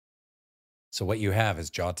 So what you have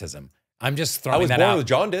is Jawtism. I'm just throwing that out. I was born with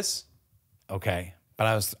jaundice. Okay.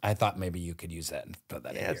 But I thought maybe you could use that and throw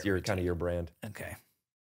that in. Yeah, it's kind of your brand. Okay.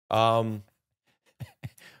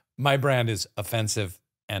 My brand is offensive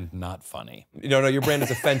and not funny. No, your brand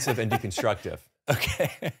is offensive and deconstructive.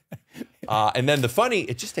 Okay. And then the funny,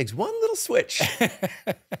 it just takes one little switch.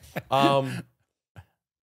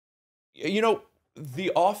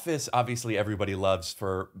 The Office, obviously everybody loves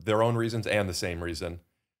for their own reasons and the same reason.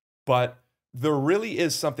 But there really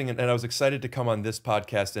is something, and I was excited to come on this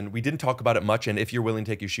podcast, and we didn't talk about it much, and if you're willing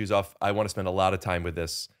to take your shoes off, I want to spend a lot of time with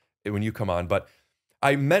this when you come on. But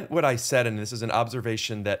I meant what I said, and this is an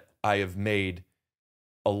observation that I have made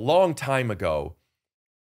a long time ago.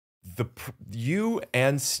 You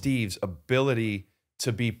and Steve's ability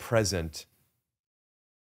to be present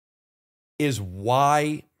is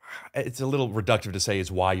why, it's a little reductive to say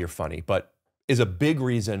is why you're funny, but is a big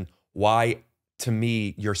reason why, to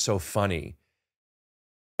me, you're so funny.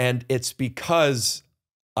 And it's because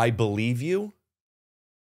I believe you.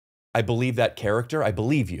 I believe that character. I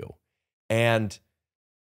believe you. And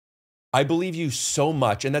I believe you so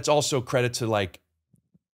much. And that's also credit to like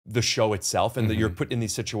the show itself and that you're put in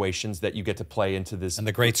these situations that you get to play into this. And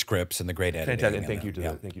the great scripts and the great editing. Fantastic. And thank you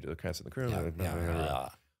to the cast and the crew.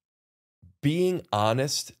 Being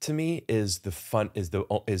honest to me is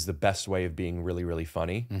the best way of being really, really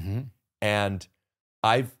funny. And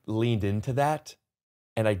I've leaned into that.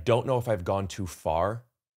 And I don't know if I've gone too far.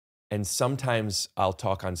 And sometimes I'll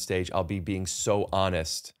talk on stage, I'll be being so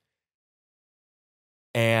honest.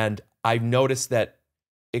 And I've noticed that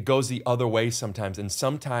it goes the other way sometimes. And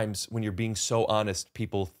sometimes when you're being so honest,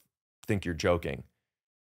 people think you're joking.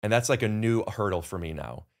 And that's like a new hurdle for me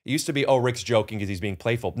now. It used to be, oh, Rick's joking because he's being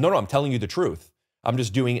playful. No, I'm telling you the truth. I'm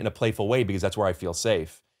just doing it in a playful way because that's where I feel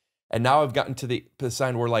safe. And now I've gotten to the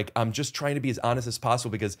sign where like, I'm just trying to be as honest as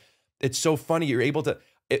possible because it's so funny. You're able to,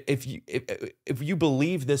 if you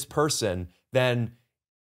believe this person, then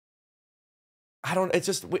I don't, it's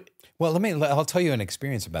just. Well, I'll tell you an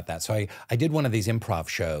experience about that. So I did one of these improv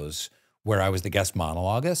shows where I was the guest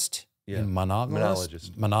monologist,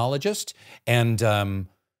 monologist. And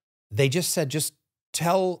they just said,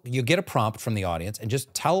 you get a prompt from the audience and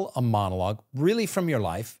just tell a monologue really from your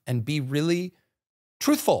life and be really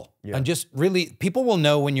truthful. Yeah. And just really, people will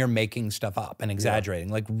know when you're making stuff up and exaggerating,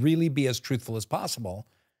 like really be as truthful as possible.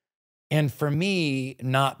 And for me,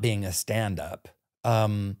 not being a stand-up,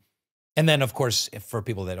 and then, of course, for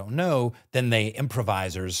people that don't know, then the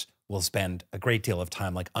improvisers will spend a great deal of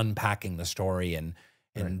time like unpacking the story and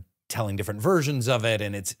telling different versions of it,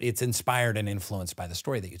 and it's inspired and influenced by the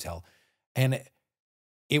story that you tell. And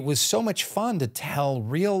it was so much fun to tell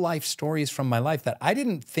real life stories from my life that I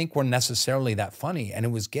didn't think were necessarily that funny, and it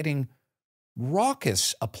was getting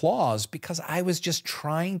raucous applause because I was just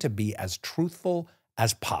trying to be as truthful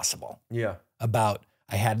as possible. Yeah. I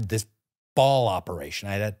had this ball operation.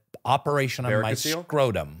 I had an operation on my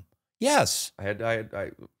scrotum. Yes. I had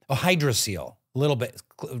a hydrocele, a little bit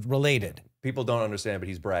related. People don't understand, but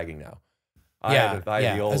he's bragging now. I had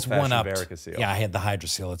the old-fashioned varicocele. Yeah, I had the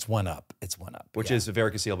hydrocele. It's one up. Which is a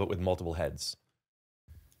varicocele, but with multiple heads.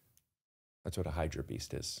 That's what a hydra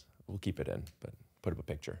beast is. We'll keep it in, but put up a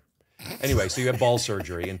picture. Anyway, so you have ball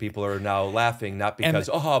surgery, and people are now laughing, not because,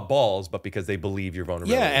 balls, but because they believe your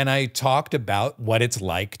vulnerability. Yeah, and I talked about what it's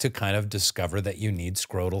like to kind of discover that you need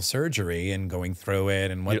scrotal surgery and going through it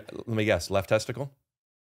and what... Let me guess, left testicle?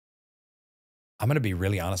 I'm going to be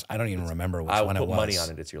really honest. I don't even remember which one it was. I'll put money on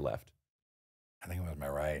it. It's your left. I think it was my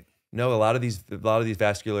right. No, a lot of these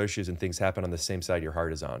vascular issues and things happen on the same side your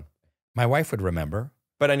heart is on. My wife would remember.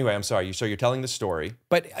 But anyway, I'm sorry. So you're telling the story.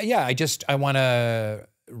 But yeah, I want to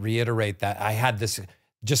reiterate that I had this,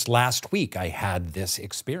 just last week, I had this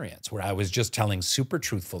experience where I was just telling super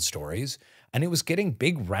truthful stories and it was getting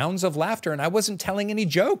big rounds of laughter and I wasn't telling any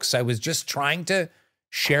jokes. I was just trying to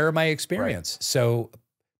share my experience. Right. So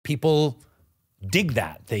people dig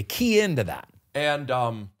that. They key into that.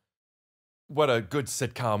 And what a good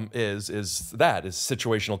sitcom is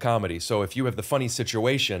situational comedy. So if you have the funny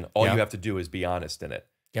situation, all you have to do is be honest in it.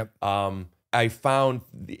 Yep. I found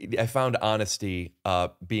honesty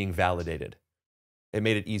being validated. It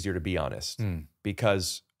made it easier to be honest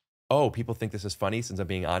because, people think this is funny since I'm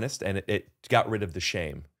being honest, and it got rid of the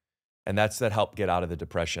shame. And that helped get out of the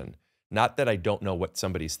depression. Not that I don't know what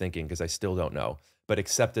somebody's thinking, because I still don't know, but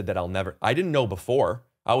accepted that I didn't know before.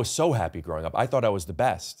 I was so happy growing up. I thought I was the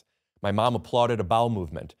best. My mom applauded a bowel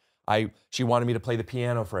movement. She wanted me to play the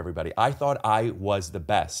piano for everybody. I thought I was the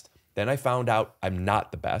best. Then I found out I'm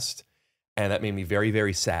not the best. And that made me very,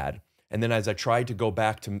 very sad. And then as I tried to go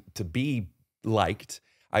back to be liked,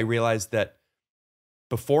 I realized that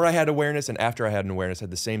before I had awareness and after I had an awareness had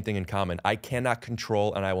the same thing in common. I cannot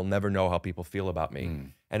control and I will never know how people feel about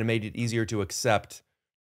me. And it made it easier to accept,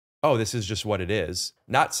 this is just what it is.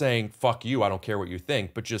 Not saying, fuck you, I don't care what you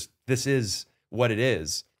think, but just this is what it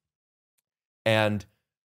is. And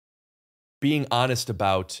being honest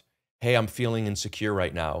about, hey, I'm feeling insecure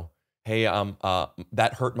right now. Hey,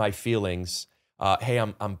 that hurt my feelings. Hey,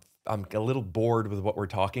 I'm a little bored with what we're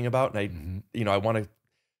talking about, and I want to.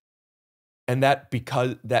 And that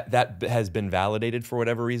because that has been validated for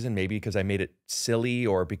whatever reason, maybe because I made it silly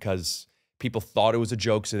or because people thought it was a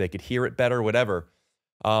joke so they could hear it better, whatever.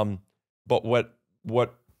 But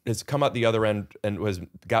what has come out the other end and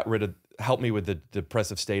helped me with the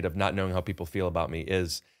depressive state of not knowing how people feel about me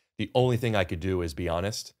is the only thing I could do is be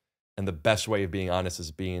honest. And the best way of being honest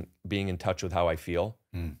is being in touch with how I feel.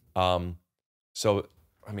 So,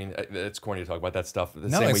 I mean, it's corny to talk about that stuff.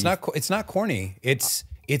 No, it's not corny.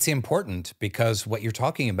 It's important because what you're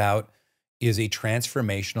talking about is a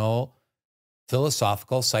transformational,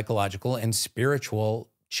 philosophical, psychological, and spiritual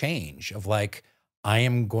change of like, I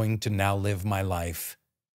am going to now live my life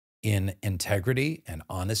in integrity and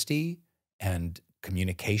honesty and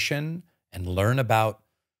communication and learn about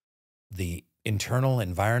the internal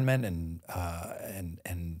environment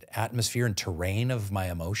and atmosphere and terrain of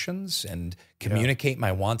my emotions and communicate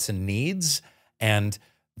my wants and needs. And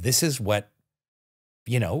this is what,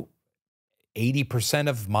 80%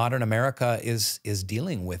 of modern America is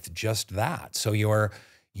dealing with, just that. So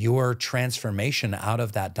your transformation out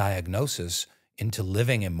of that diagnosis into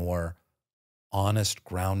living a more honest,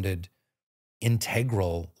 grounded,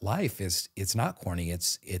 integral life it's not corny.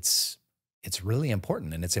 It's really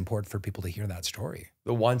important, and it's important for people to hear that story.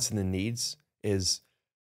 The wants and the needs is,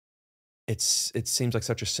 it seems like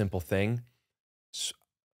such a simple thing.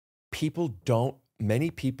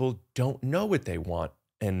 Many people don't know what they want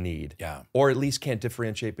and need, or at least can't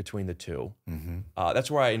differentiate between the two.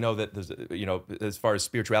 That's where I know that there's, as far as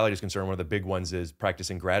spirituality is concerned, one of the big ones is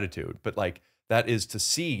practicing gratitude. But like, that is to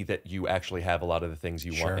see that you actually have a lot of the things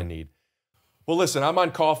you want and need. Well, listen, I'm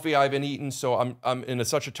on coffee. I've been eating, so I'm in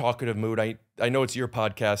such a talkative mood. I know it's your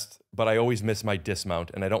podcast, but I always miss my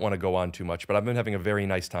dismount, and I don't want to go on too much. But I've been having a very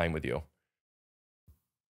nice time with you.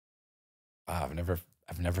 Wow,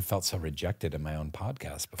 I've never felt so rejected in my own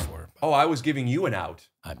podcast before. Oh, I was giving you an out.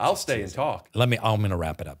 I'll stay and talk. I'm going to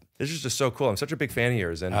wrap it up. This is just so cool. I'm such a big fan of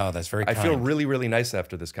yours. And oh, that's very kind. I feel really, really nice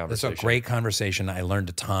after this conversation. It's a great conversation. I learned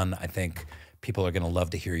a ton. I think people are going to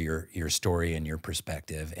love to hear your story and your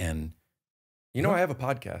perspective. And I have a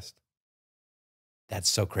podcast. That's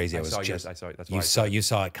so crazy. I saw it. That's why you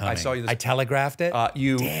saw it coming. I saw you. I telegraphed it.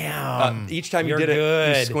 Damn. Each time you did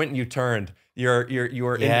it, you squint and you turned. You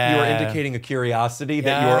were indicating a curiosity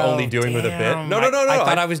that you were only doing with a bit. No. I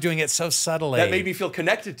thought I was doing it so subtly. That made me feel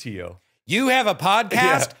connected to you. You have a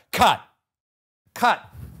podcast? Yeah. Cut.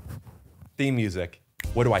 Theme music.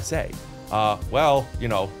 What do I say? Well,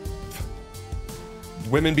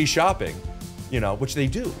 women be shopping, which they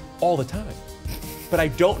do all the time. But I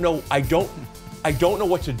don't know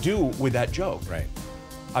what to do with that joke. Right.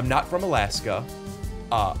 I'm not from Alaska.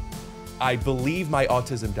 I believe my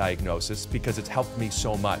autism diagnosis because it's helped me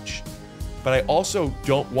so much. But I also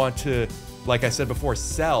don't want to, like I said before,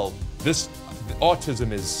 sell this.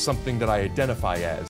 Autism is something that I identify as.